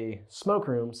was a smoke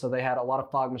room. So they had a lot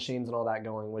of fog machines and all that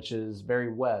going, which is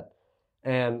very wet.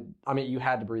 And I mean, you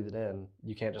had to breathe it in.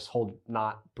 You can't just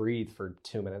not breathe for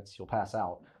 2 minutes. You'll pass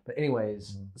out. But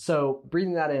anyways, so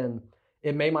breathing that in,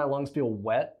 it made my lungs feel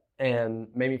wet and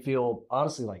made me feel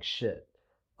honestly like shit.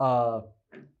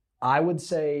 I would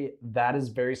say that is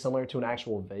very similar to an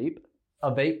actual vape.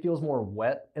 A vape feels more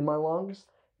wet in my lungs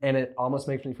and it almost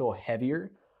makes me feel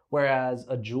heavier. Whereas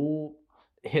a Juul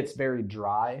hits very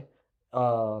dry.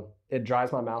 It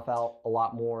dries my mouth out a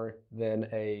lot more than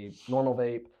a normal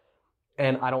vape.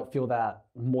 And I don't feel that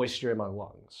moisture in my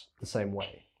lungs the same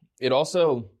way. It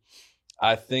also,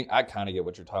 I think I kind of get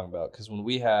what you're talking about. Because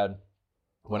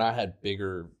when I had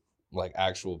bigger, like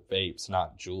actual vapes,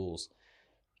 not Juuls,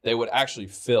 they would actually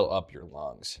fill up your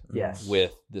lungs Yes.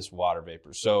 with this water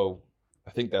vapor. So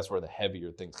I think that's where the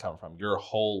heavier things come from. Your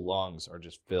whole lungs are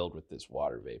just filled with this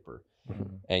water vapor.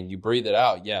 Mm-hmm. And you breathe it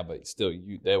out, yeah, but still,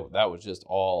 that was just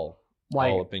all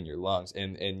up in your lungs.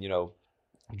 And you know,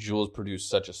 Juuls produce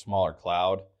such a smaller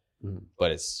cloud,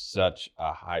 but it's such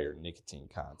a higher nicotine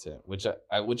content, which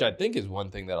I think is one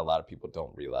thing that a lot of people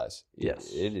don't realize.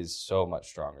 Yes. It is so much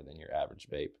stronger than your average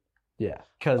vape. Yeah,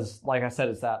 because like I said,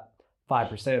 it's that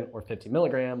 5% or 50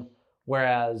 milligram,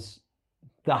 whereas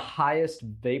the highest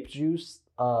vape juice,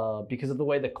 because of the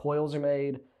way the coils are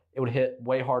made, it would hit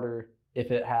way harder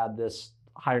if it had this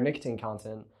higher nicotine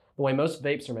content. The way most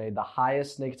vapes are made, the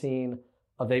highest nicotine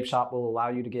a vape shop will allow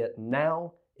you to get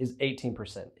now is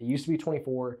 18%. It used to be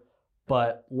 24,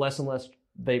 but less and less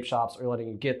vape shops are letting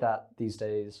you get that these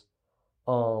days.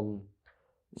 So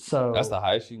That's the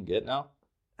highest you can get now?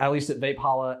 At least at Vape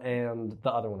Holla and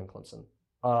the other one in Clemson.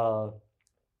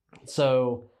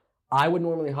 So I would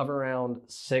normally hover around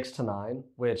 6 to 9,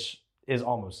 which is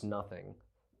almost nothing.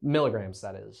 Milligrams,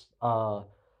 that is.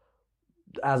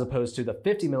 As opposed to the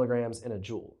 50 milligrams in a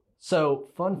Juul. So,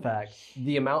 fun fact,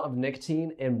 the amount of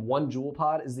nicotine in one Juul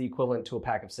pod is the equivalent to a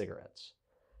pack of cigarettes.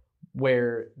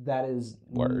 Where that is...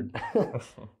 Word.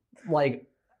 Like,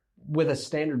 with a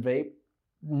standard vape,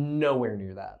 nowhere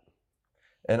near that.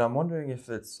 And I'm wondering if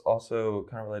it's also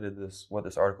kind of related to what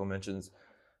this article mentions.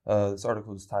 This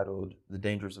article is titled "The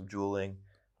Dangers of Juuling."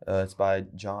 It's by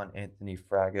John Anthony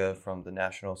Fraga from the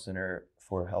National Center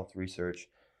for Health Research.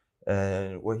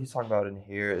 And what he's talking about in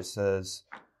here, it says,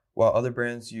 while other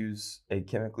brands use a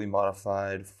chemically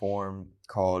modified form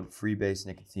called freebase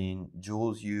nicotine,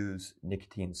 Juuls use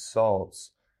nicotine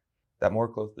salts that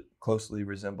more closely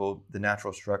resemble the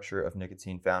natural structure of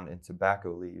nicotine found in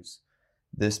tobacco leaves.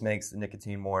 This makes the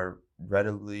nicotine more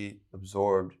readily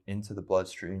absorbed into the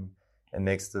bloodstream and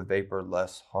makes the vapor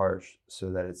less harsh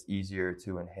so that it's easier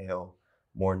to inhale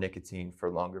more nicotine for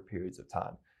longer periods of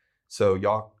time. So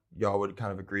y'all would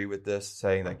kind of agree with this,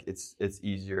 saying like it's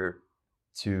easier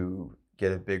to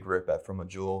get a big rip from a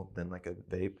Juul than like a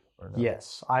vape, or no?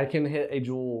 Yes, I can hit a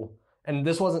Juul, and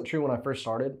this wasn't true when I first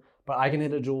started, but I can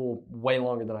hit a Juul way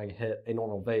longer than I can hit a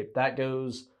normal vape. That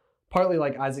goes partly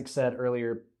like Isaac said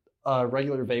earlier, a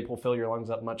regular vape will fill your lungs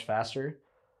up much faster.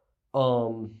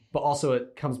 But also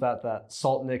it comes back to that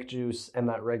salt nic juice and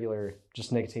that regular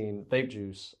just nicotine vape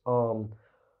juice,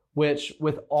 which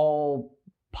with all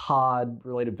pod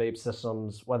related vape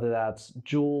systems, whether that's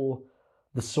Juul,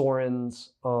 the Sorens,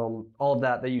 all of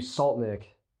that, they use salt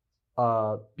nic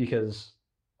because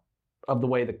of the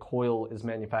way the coil is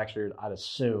manufactured, I'd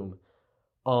assume.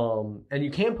 And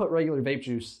you can put regular vape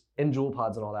juice in Juul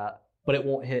pods and all that, but it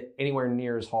won't hit anywhere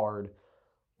near as hard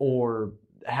or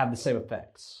have the same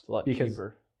effects. It's a lot because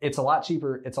cheaper. It's a lot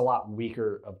cheaper. It's a lot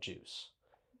weaker of juice.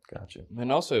 Gotcha.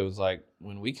 And also, it was like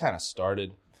when we kind of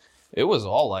started, it was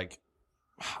all like,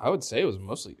 I would say it was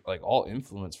mostly like all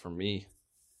influence from me.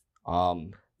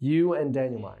 You and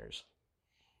Daniel Myers.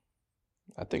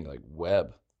 I think like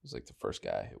Webb was like the first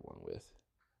guy I hit one with.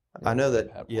 I know Webb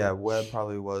that, had yeah, one. Webb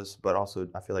probably was, but also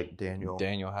I feel like Daniel.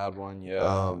 Daniel had one, yeah.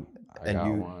 I got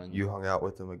And one. you hung out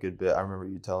with him a good bit. I remember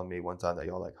you telling me one time that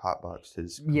y'all like hotboxed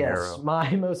his Camaro. Yes,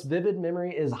 my most vivid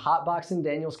memory is hotboxing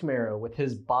Daniel's Camaro with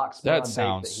his box. That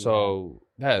sounds so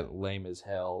lame as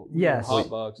hell. Yes.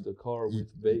 Hotboxed a car with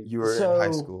vape. You were So- in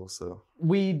high school, so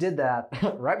We did that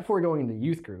right before going into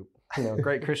youth group. You know,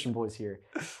 great Christian boys here.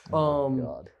 Oh my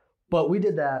God. But we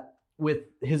did that with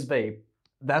his vape.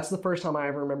 That's the first time I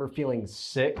ever remember feeling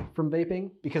sick from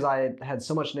vaping because I had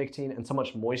so much nicotine and so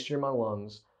much moisture in my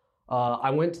lungs. I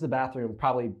went to the bathroom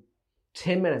probably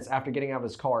 10 minutes after getting out of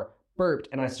his car, burped,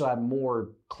 and I still had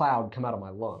more cloud come out of my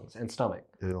lungs and stomach.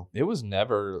 ew. It was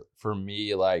never for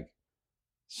me like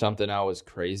something I was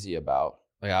crazy about.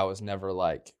 Like I was never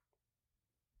like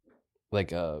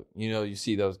you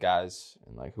see those guys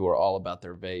and like who are all about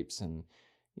their vapes and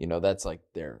that's like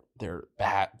their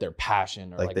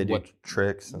passion or Like they do what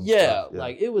tricks and yeah, stuff.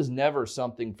 like it was never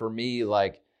something for me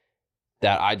like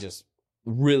that I just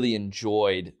really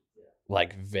enjoyed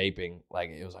like vaping. Like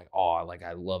it was like, oh, like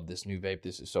I love this new vape.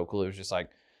 This is so cool. It was just like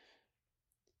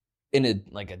in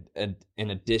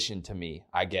addition to me,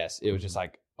 I guess. It was just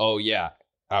like, oh yeah,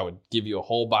 I would give you a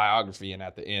whole biography and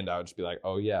at the end I would just be like,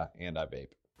 oh yeah, and I vape.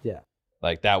 Yeah.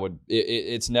 Like that would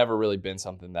it's never really been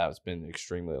something that's been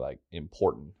extremely like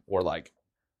important or like.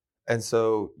 And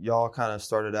so y'all kind of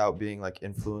started out being like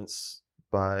influenced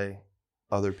by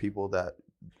other people that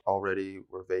already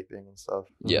were vaping and stuff.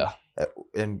 Yeah.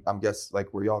 And I'm guess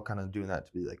like were y'all kind of doing that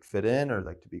to be like fit in or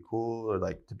like to be cool or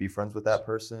like to be friends with that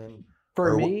person?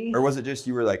 For or, me, or was it just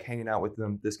you were like hanging out with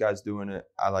them? This guy's doing it.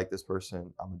 I like this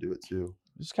person. I'm gonna do it too.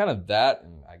 Just kind of that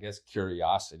and I guess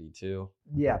curiosity too.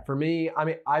 yeah, for me, I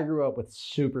mean, I grew up with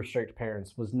super strict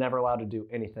parents, was never allowed to do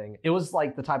anything. It was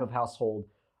like the type of household,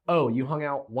 oh, you hung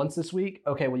out once this week?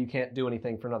 Okay, well, you can't do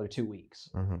anything for another 2 weeks.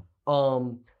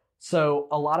 Mm-hmm. So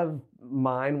a lot of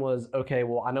mine was, okay,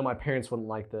 well, I know my parents wouldn't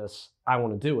like this. I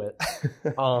want to do it.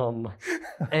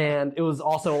 And it was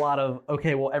also a lot of,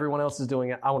 okay, well, everyone else is doing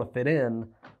it. I want to fit in.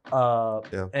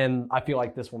 Yeah. And I feel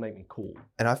like this will make me cool.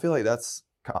 And I feel like that's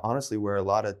honestly where a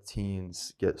lot of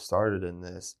teens get started in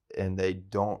this and they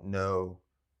don't know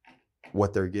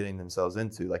what they're getting themselves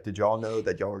into. Like, did y'all know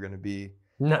that y'all were going to be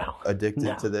No.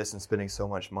 addicted to this and spending so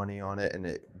much money on it and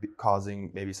it causing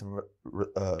maybe some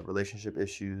relationship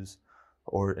issues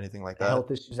or anything like that? Health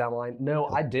issues down the line. No,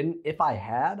 I didn't. If I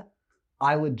had,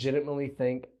 I legitimately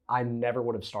think I never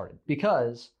would have started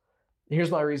because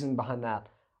here's my reason behind that.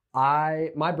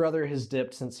 My brother has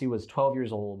dipped since he was 12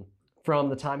 years old. From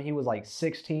the time he was like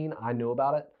 16, I knew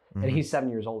about it. Mhm. And he's 7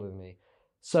 years older than me.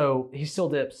 So he still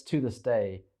dips to this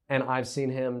day. And I've seen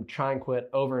him try and quit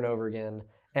over and over again.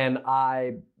 And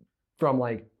I, from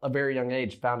like a very young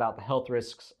age, found out the health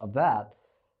risks of that.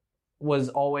 Was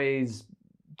always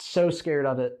so scared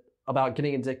of it, about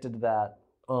getting addicted to that.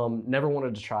 Never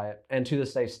wanted to try it. And to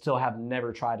this day, still have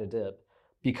never tried a dip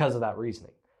because of that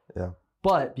reasoning. Yeah.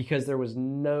 But because there was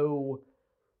no,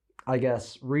 I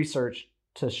guess, research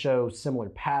to show similar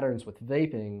patterns with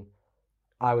vaping,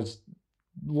 I was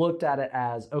looked at it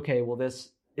as, okay, well,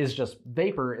 this is just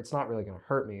vapor. It's not really going to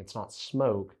hurt me. It's not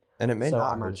smoke. And it may So I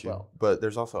not might hurt as you, well. but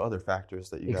there's also other factors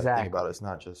that you got to think Exactly. about. It's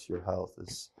not just your health;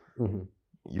 it's Mhm.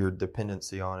 your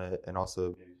dependency on it, and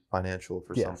also financial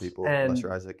for some Yes. people. And- Unless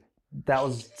you're Isaac. That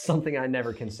was something I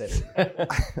never considered.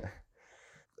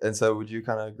 And so, would you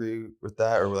kind of agree with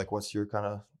that, or like, what's your kind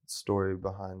of story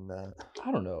behind that?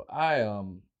 I don't know. I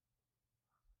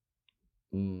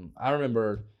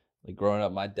remember like growing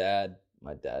up, my dad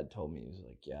told me, he was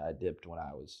like, yeah, I dipped when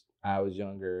I was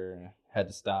younger, had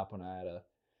to stop when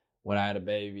I had a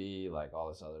baby, like all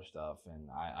this other stuff. And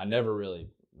I never really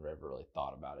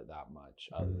thought about it that much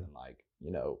other than like,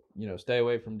 stay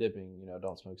away from dipping,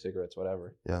 don't smoke cigarettes,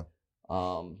 whatever. Yeah.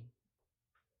 And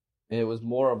it was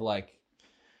more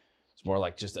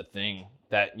like just a thing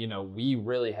that, we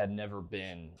really had never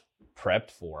been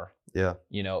prepped for. Yeah.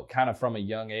 Kind of from a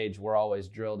young age, we're always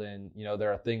drilled in,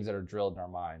 there are things that are drilled in our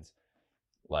minds.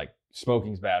 Like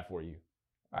smoking's bad for you.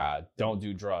 Don't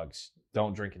do drugs.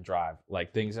 Don't drink and drive.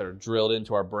 Like things that are drilled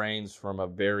into our brains from a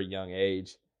very young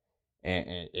age.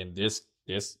 And this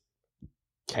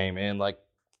came in like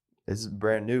It's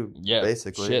brand new, Yeah,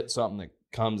 basically. shit, something that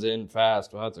comes in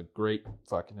fast. Well, that's a great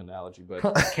fucking analogy, but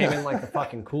Came in like the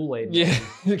fucking Kool-Aid. yeah,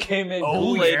 it came in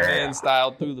Kool-Aid Man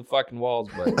style through the fucking walls.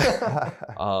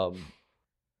 But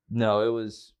no,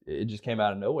 it just came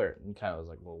out of nowhere, and kind of was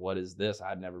like, well, what is this?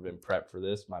 I'd never been prepped for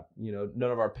this.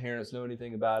 None of our parents know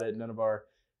anything about it. None of our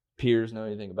peers know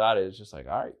anything about it. It's just like,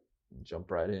 all right, jump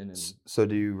right in. And So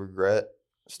do you regret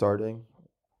starting?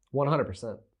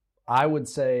 100%. I would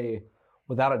say,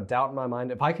 without a doubt in my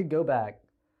mind, if I could go back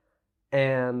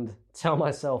and tell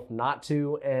myself not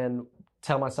to, and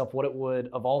tell myself what it would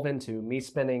evolve into, me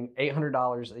spending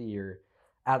 $800 a year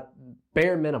at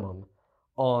bare minimum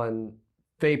on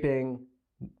vaping,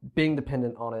 being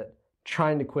dependent on it,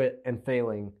 trying to quit and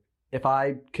failing, if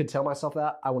I could tell myself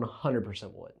that, I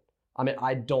 100% would. I mean,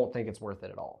 I don't think it's worth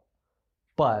it at all.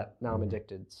 But now I'm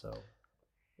addicted, so.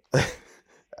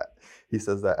 He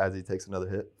says that as he takes another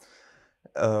hit.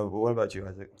 What about you,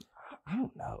 Isaac? I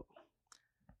don't know.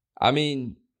 I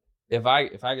mean, if I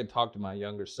could talk to my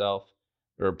younger self,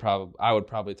 I would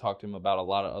probably talk to him about a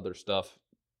lot of other stuff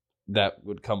that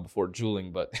would come before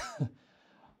Juuling, but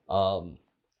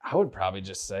I would probably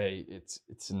just say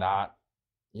it's not,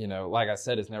 like I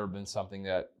said, it's never been something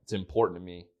that's important to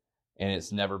me, and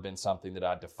it's never been something that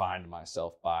I defined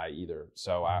myself by either.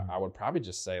 So I would probably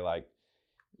just say, like,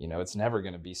 it's never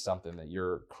going to be something that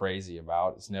you're crazy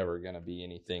about. It's never going to be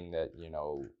anything that,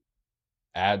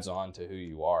 adds on to who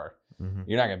you are. Mm-hmm.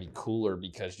 You're not going to be cooler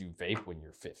because you vape when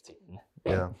you're 15.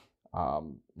 Yeah.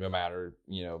 No matter,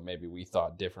 maybe we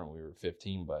thought different when we were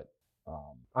 15, but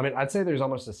I mean, I'd say there's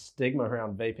almost a stigma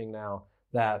around vaping now,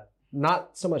 that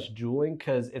not so much Juuling,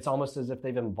 because it's almost as if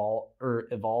they've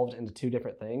evolved into two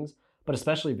different things, but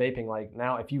especially vaping. Like,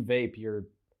 now if you vape, you're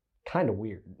kind of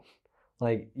weird.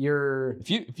 Like, you're if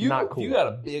you not cool. If you got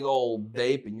a big old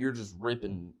vape and you're just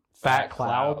ripping fat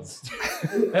clouds.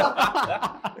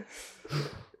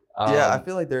 Yeah, I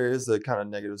feel like there is a kind of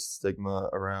negative stigma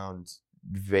around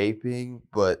vaping,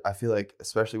 but I feel like,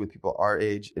 especially with people our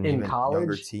age and in even college,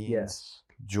 younger teens, yes.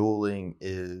 Juuling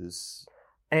is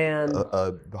And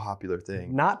a popular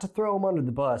thing. Not to throw them under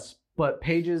the bus, but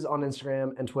pages on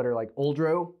Instagram and Twitter like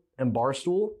Oldro and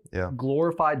Barstool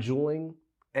glorify Juuling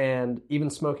and even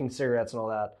smoking cigarettes and all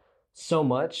that so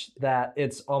much that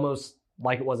it's almost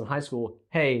like it was in high school.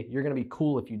 Hey, you're going to be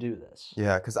cool if you do this.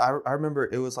 Yeah, because I remember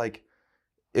it was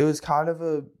kind of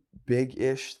a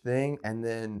big-ish thing, and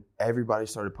then everybody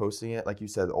started posting it. Like you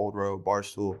said, Oldro,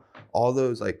 Barstool, all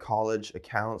those like college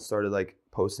accounts started like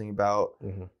posting about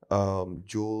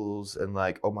Juuls, and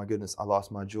like, oh my goodness, I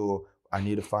lost my Juul. I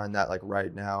need to find that like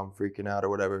right now. I'm freaking out or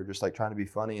whatever. Just like trying to be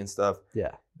funny and stuff.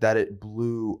 Yeah. That it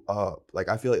blew up. Like,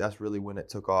 I feel like that's really when it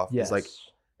took off. Yes. It's like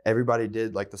everybody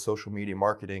did like the social media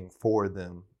marketing for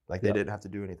them. Like, they didn't have to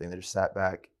do anything. They just sat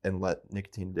back and let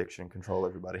nicotine addiction control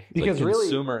everybody. Because like really,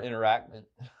 consumer interaction.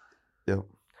 Yep.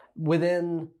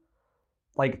 Within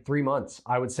like 3 months,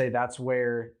 I would say that's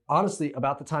where, honestly,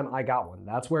 about the time I got one,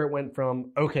 that's where it went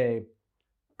from, okay,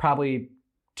 probably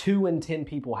 2 in 10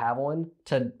 people have one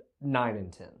to 9 in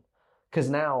 10. Because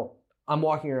now I'm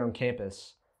walking around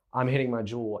campus, I'm hitting my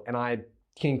Juul, and I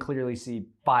can clearly see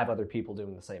 5 other people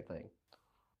doing the same thing.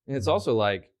 And it's also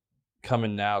like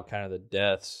coming now, kind of the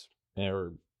deaths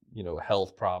or,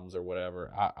 health problems or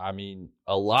whatever. I mean,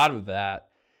 a lot of that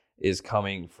is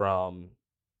coming from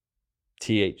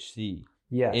THC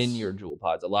in your Juul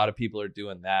pods. A lot of people are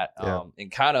doing that.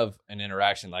 And kind of an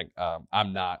interaction, like,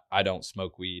 I don't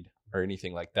smoke weed or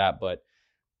anything like that, but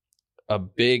a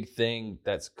big thing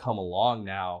that's come along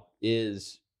now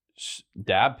is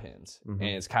dab pens, and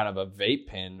it's kind of a vape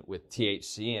pen with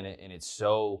THC in it, and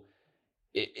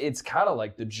it's kind of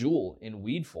like the Juul in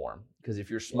weed form, because if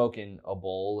you're smoking a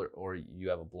bowl or you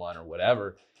have a blunt or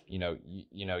whatever,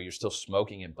 you're still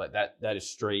smoking it, but that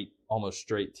is almost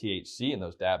straight THC in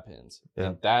those dab pens,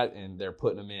 and they're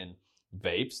putting them in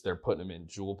vapes, they're putting them in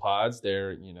Juul pods.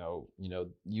 They're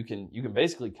you can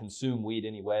basically consume weed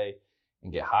anyway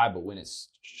and get high, but when it's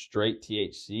straight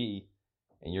THC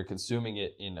and you're consuming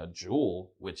it in a Juul,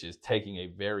 which is taking a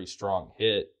very strong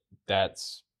hit,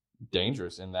 that's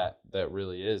dangerous. And that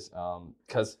really is,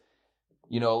 because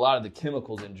a lot of the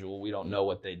chemicals in Juul, we don't know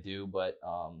what they do, but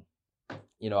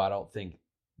I don't think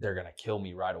they're gonna kill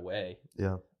me right away.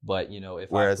 Yeah. But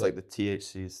whereas like the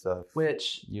THC stuff,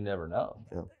 which you never know.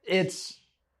 Yeah. It's,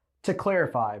 to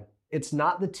clarify, it's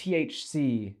not the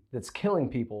THC that's killing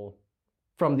people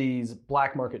from these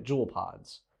black market Juul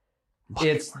pods.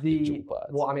 It's the Juul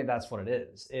pods. Well, I mean, that's what it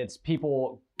is. It's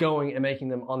people going and making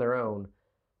them on their own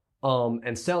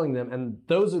and selling them. And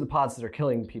those are the pods that are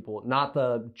killing people, not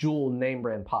the Juul name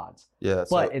brand pods. Yeah.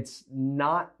 But it's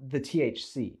not the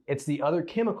THC. It's the other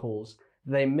chemicals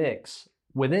they mix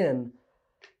within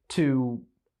to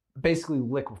basically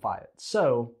liquefy it.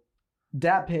 So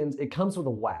dab pens, it comes with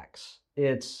a wax.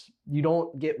 You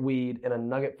don't get weed in a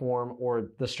nugget form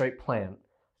or the straight plant.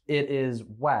 It is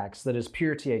wax that is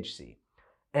pure THC.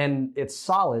 And it's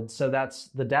solid, so that's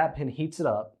the dab pen heats it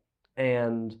up,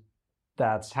 and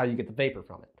that's how you get the vapor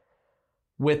from it.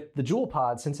 With the Juul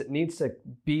pod, since it needs to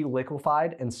be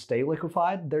liquefied and stay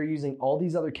liquefied, they're using all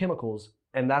these other chemicals,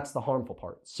 and that's the harmful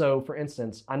part. So for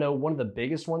instance, I know one of the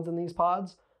biggest ones in these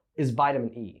pods is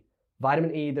vitamin E.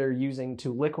 Vitamin E they're using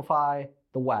to liquefy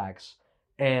the wax,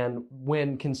 and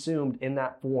when consumed in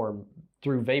that form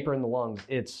through vapor in the lungs,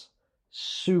 it's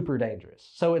super dangerous.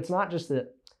 So it's not just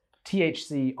that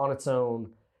THC on its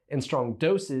own in strong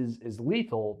doses is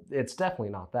lethal. It's definitely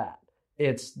not that.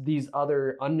 It's these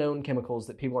other unknown chemicals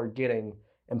that people are getting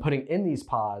and putting in these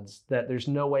pods that there's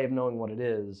no way of knowing what it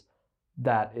is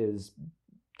that is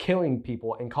killing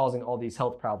people and causing all these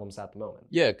health problems at the moment.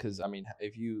 Yeah, because I mean,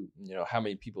 if how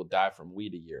many people die from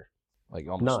weed a year? Like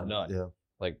almost none. Yeah.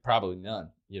 Like probably none.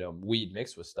 Weed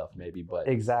mixed with stuff maybe, but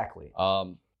Exactly.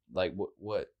 like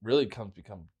what really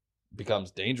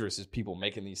becomes dangerous is people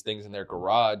making these things in their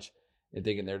garage and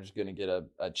thinking they're just going to get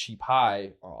a cheap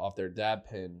high off their dab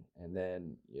pen, and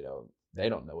then they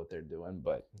don't know what they're doing,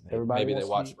 but maybe they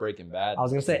watched Breaking Bad. I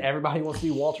was going to say everybody wants to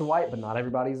be Walter White, but not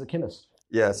everybody is a chemist.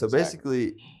 Yeah, so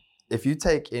basically, if you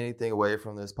take anything away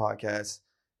from this podcast,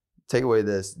 take away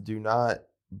this. Do not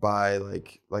buy,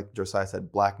 like Josiah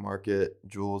said, black market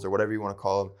Juuls or whatever you want to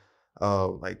call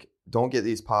them. Don't get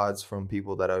these pods from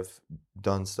people that have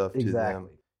done stuff to them.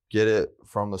 Get it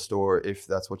from the store if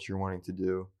that's what you're wanting to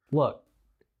do. Look,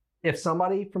 if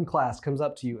somebody from class comes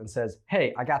up to you and says,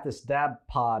 hey, I got this dab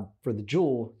pod for the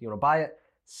Juul, you want to buy it?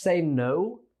 Say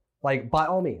no, by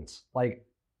all means.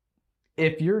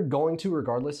 If you're going to,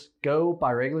 regardless, go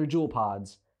buy regular Juul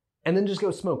pods and then just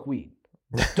go smoke weed.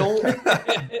 Don't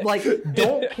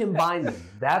combine them.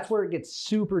 That's where it gets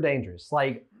super dangerous.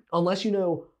 Unless you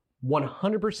know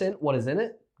 100% what is in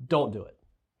it, don't do it.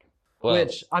 Well,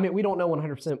 which, we don't know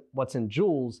 100% what's in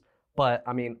Juuls, but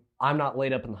I'm not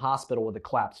laid up in the hospital with a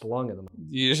collapsed lung at the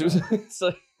moment.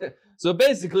 So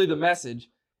basically the message,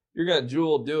 you're going to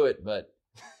Juul, do it, but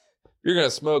you're going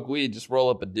to smoke weed, just roll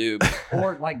up a doob.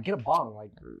 Or get a bong.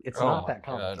 It's not that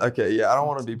common. Okay, yeah, I don't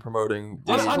want to be promoting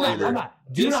weed either. I'm not.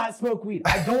 Do not smoke weed.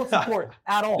 I don't support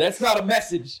at all. That's not a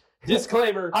message.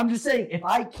 Disclaimer. I'm just saying, if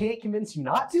I can't convince you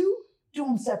not to, do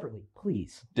them separately,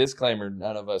 please. Disclaimer,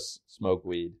 none of us smoke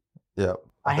weed. Yeah.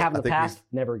 I have in the past,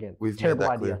 never again. We've Terrible made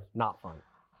that idea, clear. Not fun.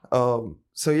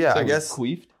 So I guess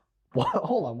queefed. What?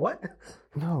 Hold on, what?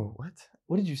 No, what?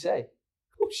 What did you say?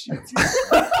 Oh shit.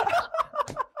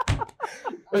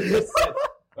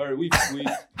 All right, we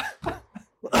queefed.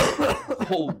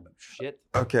 Oh shit.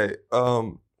 Okay.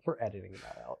 We're editing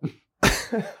that out.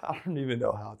 I don't even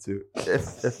know how to.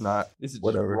 If not, this is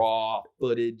whatever. Just raw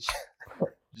footage.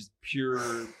 Just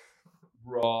pure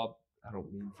raw. I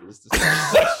don't mean for this to sound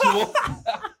sexual.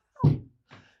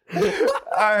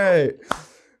 All right.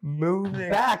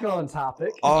 Moving back on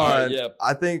topic. Yep.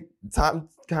 I think time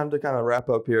to kind of wrap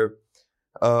up here.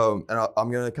 And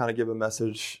I'm gonna kind of give a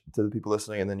message to the people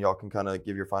listening, and then y'all can kind of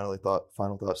give your final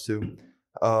thoughts too.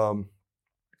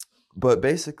 But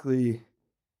basically,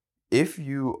 if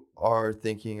you are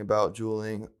thinking about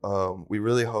juuling, we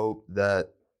really hope that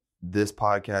this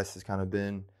podcast has kind of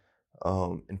been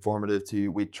informative to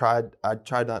you. I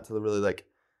tried not to really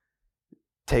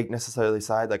take necessarily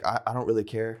side. I don't really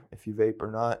care if you vape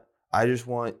or not. I just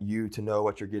want you to know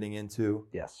what you're getting into.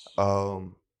 Yes.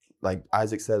 Like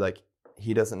Isaac said,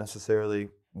 he doesn't necessarily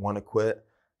want to quit,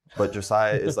 but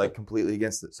Josiah is completely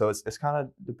against it. So it's kind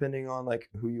of depending on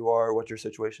who you are, what your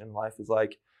situation in life is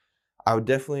like. I would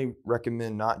definitely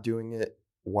recommend not doing it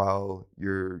while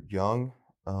you're young.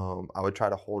 I would try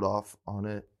to hold off on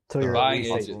it. Till you're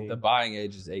the buying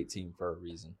age is 18 for a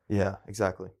reason. Yeah,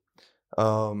 exactly.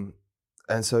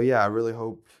 And so, I really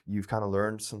hope you've kind of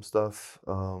learned some stuff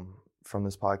from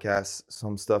this podcast,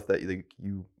 some stuff that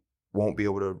you won't be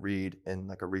able to read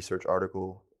in a research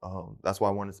article. That's why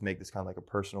I wanted to make this kind of a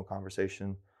personal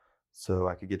conversation, so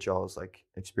I could get y'all's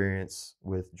experience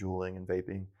with juuling and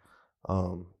vaping.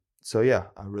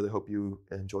 I really hope you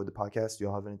enjoyed the podcast. Do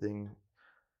y'all have anything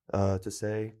to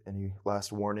say? Any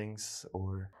last warnings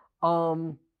or?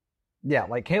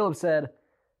 Like Caleb said,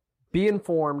 be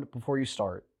informed before you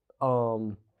start,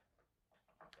 and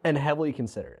heavily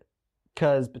consider it,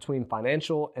 because between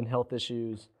financial and health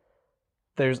issues,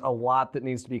 there's a lot that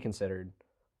needs to be considered.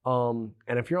 And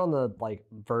if you're on the like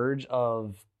verge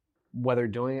of whether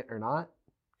doing it or not,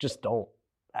 just don't.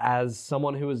 As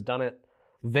someone who has done it,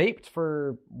 vaped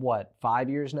for what, 5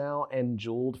 years now and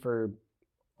Juuled for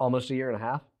almost a year and a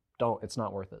half, don't. It's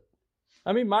not worth it.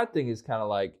 I mean, my thing is kind of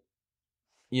like,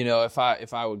 you know, if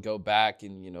I would go back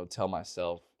and, you know, tell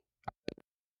myself,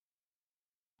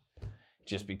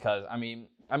 just because, I mean,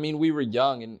 we were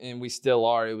young and we still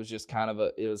are. It was just kind of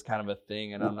a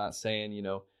thing. And I'm not saying, you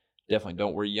know, definitely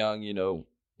don't. We're young, you know,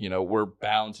 we're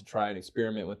bound to try and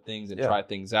experiment with things and try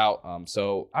things out.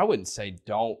 So I wouldn't say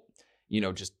don't, you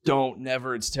know, just don't,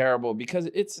 never. It's terrible, because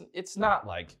it's not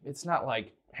like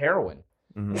heroin.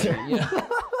 Mm-hmm. You know?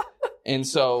 And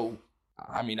so,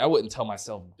 I mean, I wouldn't tell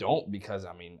myself don't, because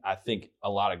I mean, I think a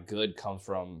lot of good comes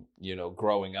from, you know,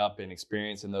 growing up and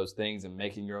experiencing those things and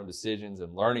making your own decisions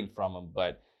and learning from them.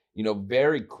 But, you know,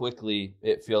 very quickly,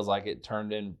 it feels like it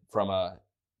turned in from a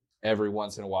every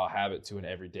once in a while habit to an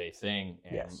everyday thing.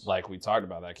 And like we talked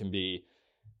about, that can be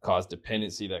cause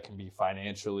dependency, that can be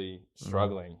financially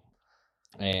struggling.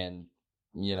 And,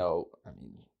 you know, I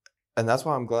mean, and that's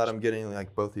why I'm glad I'm getting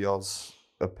like both of y'all's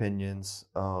opinions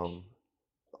on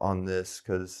this,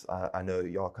 because I know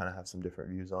y'all kind of have some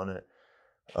different views on it.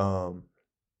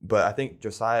 But I think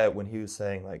Josiah, when he was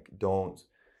saying like don't,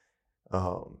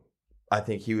 I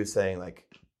think he was saying like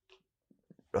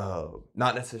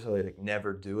not necessarily like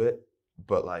never do it,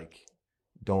 but like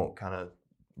don't kind of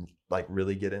like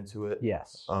really get into it.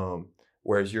 Yes.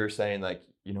 Whereas you're saying like,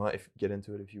 you know what, if get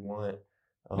into it if you want.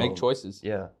 Make choices.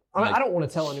 Yeah. I don't want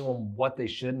to tell anyone what they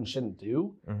should and shouldn't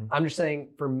do. Mm-hmm. I'm just saying,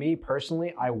 for me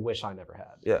personally, I wish I never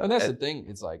had. Yeah. And that's the thing.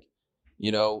 It's like,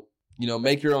 you know,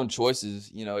 make your own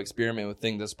choices, you know, experiment with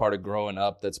things. That's part of growing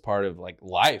up. That's part of like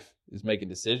life, is making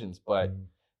decisions. But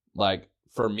like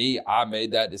for me, I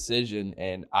made that decision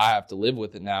and I have to live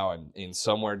with it now. And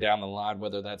somewhere down the line,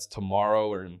 whether that's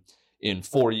tomorrow or in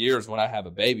 4 years when I have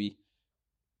a baby,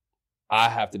 I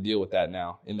have to deal with that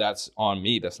now. And that's on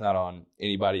me. That's not on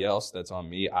anybody else. That's on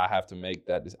me. I have to make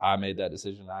that. I made that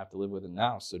decision. I have to live with it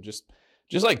now. So just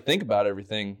like think about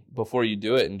everything before you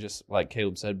do it. And just like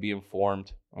Caleb said, be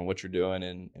informed on what you're doing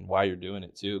and why you're doing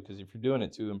it too. Because if you're doing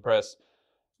it to impress,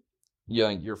 you know,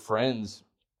 your friends,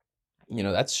 you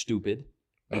know, that's stupid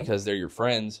because they're your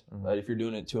friends. But if you're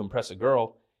doing it to impress a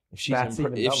girl, if she's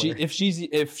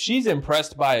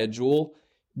impressed by a Juul,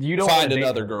 you don't find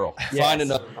another girl. Yes. Find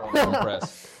another girl to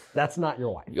impress. That's not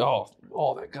your wife.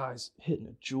 Oh, that guy's hitting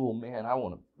a Juul, man. I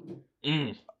want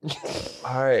to.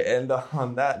 All right, and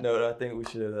on that note, I think we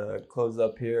should close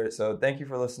up here. So thank you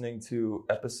for listening to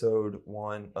episode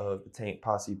 1 of the Taint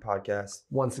Posse podcast.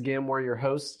 Once again, we're your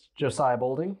hosts, Josiah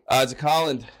Bolding, Isaac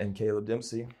Holland, and Caleb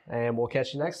Dempsey. And we'll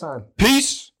catch you next time.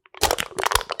 Peace.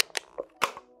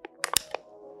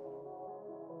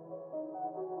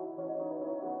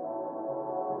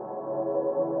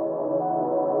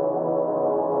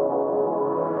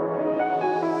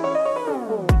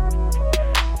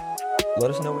 Let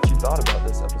us know what you thought about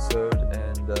this episode,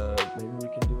 and maybe we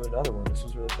can do another one. This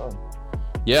was really fun.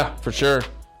 Yeah, for sure.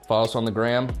 Follow us on the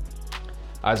gram.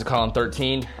 Isaac Holland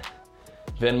 13.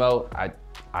 Venmo.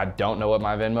 I don't know what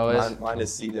my Venmo is. Mine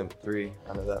is CDimp3.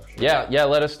 I know that for sure. Yeah.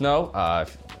 Let us know.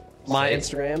 My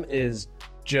Instagram is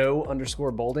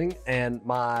Joe_Bolding, and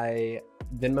my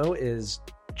Venmo is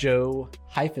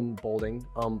Joe-Bolding.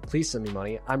 Please send me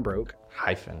money. I'm broke.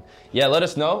 Yeah, let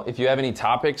us know if you have any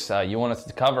topics you want us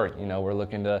to cover. You know, we're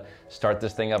looking to start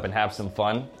this thing up and have some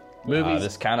fun. Movies.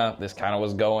 This kind of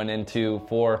was going into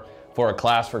for a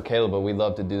class for Caleb, but we'd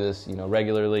love to do this, you know,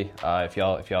 regularly. If we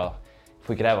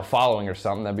could have a following or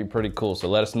something, that'd be pretty cool. So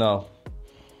let us know.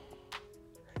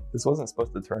 This wasn't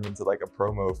supposed to turn into like a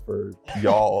promo for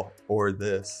y'all or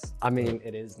this. I mean,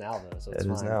 it is now though, so it's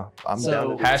fine. It is now. I'm So-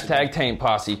 down to Hashtag Taint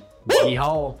Posse.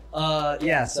 Yeehaw.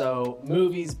 Yeah, so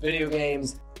movies, video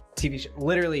games, TV show,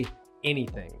 literally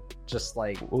anything. Just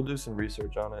like, We'll do some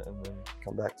research on it and then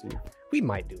come back to you. we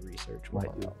might do research.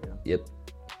 Might do. Yeah. Yep.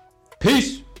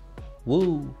 Peace.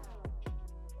 Woo.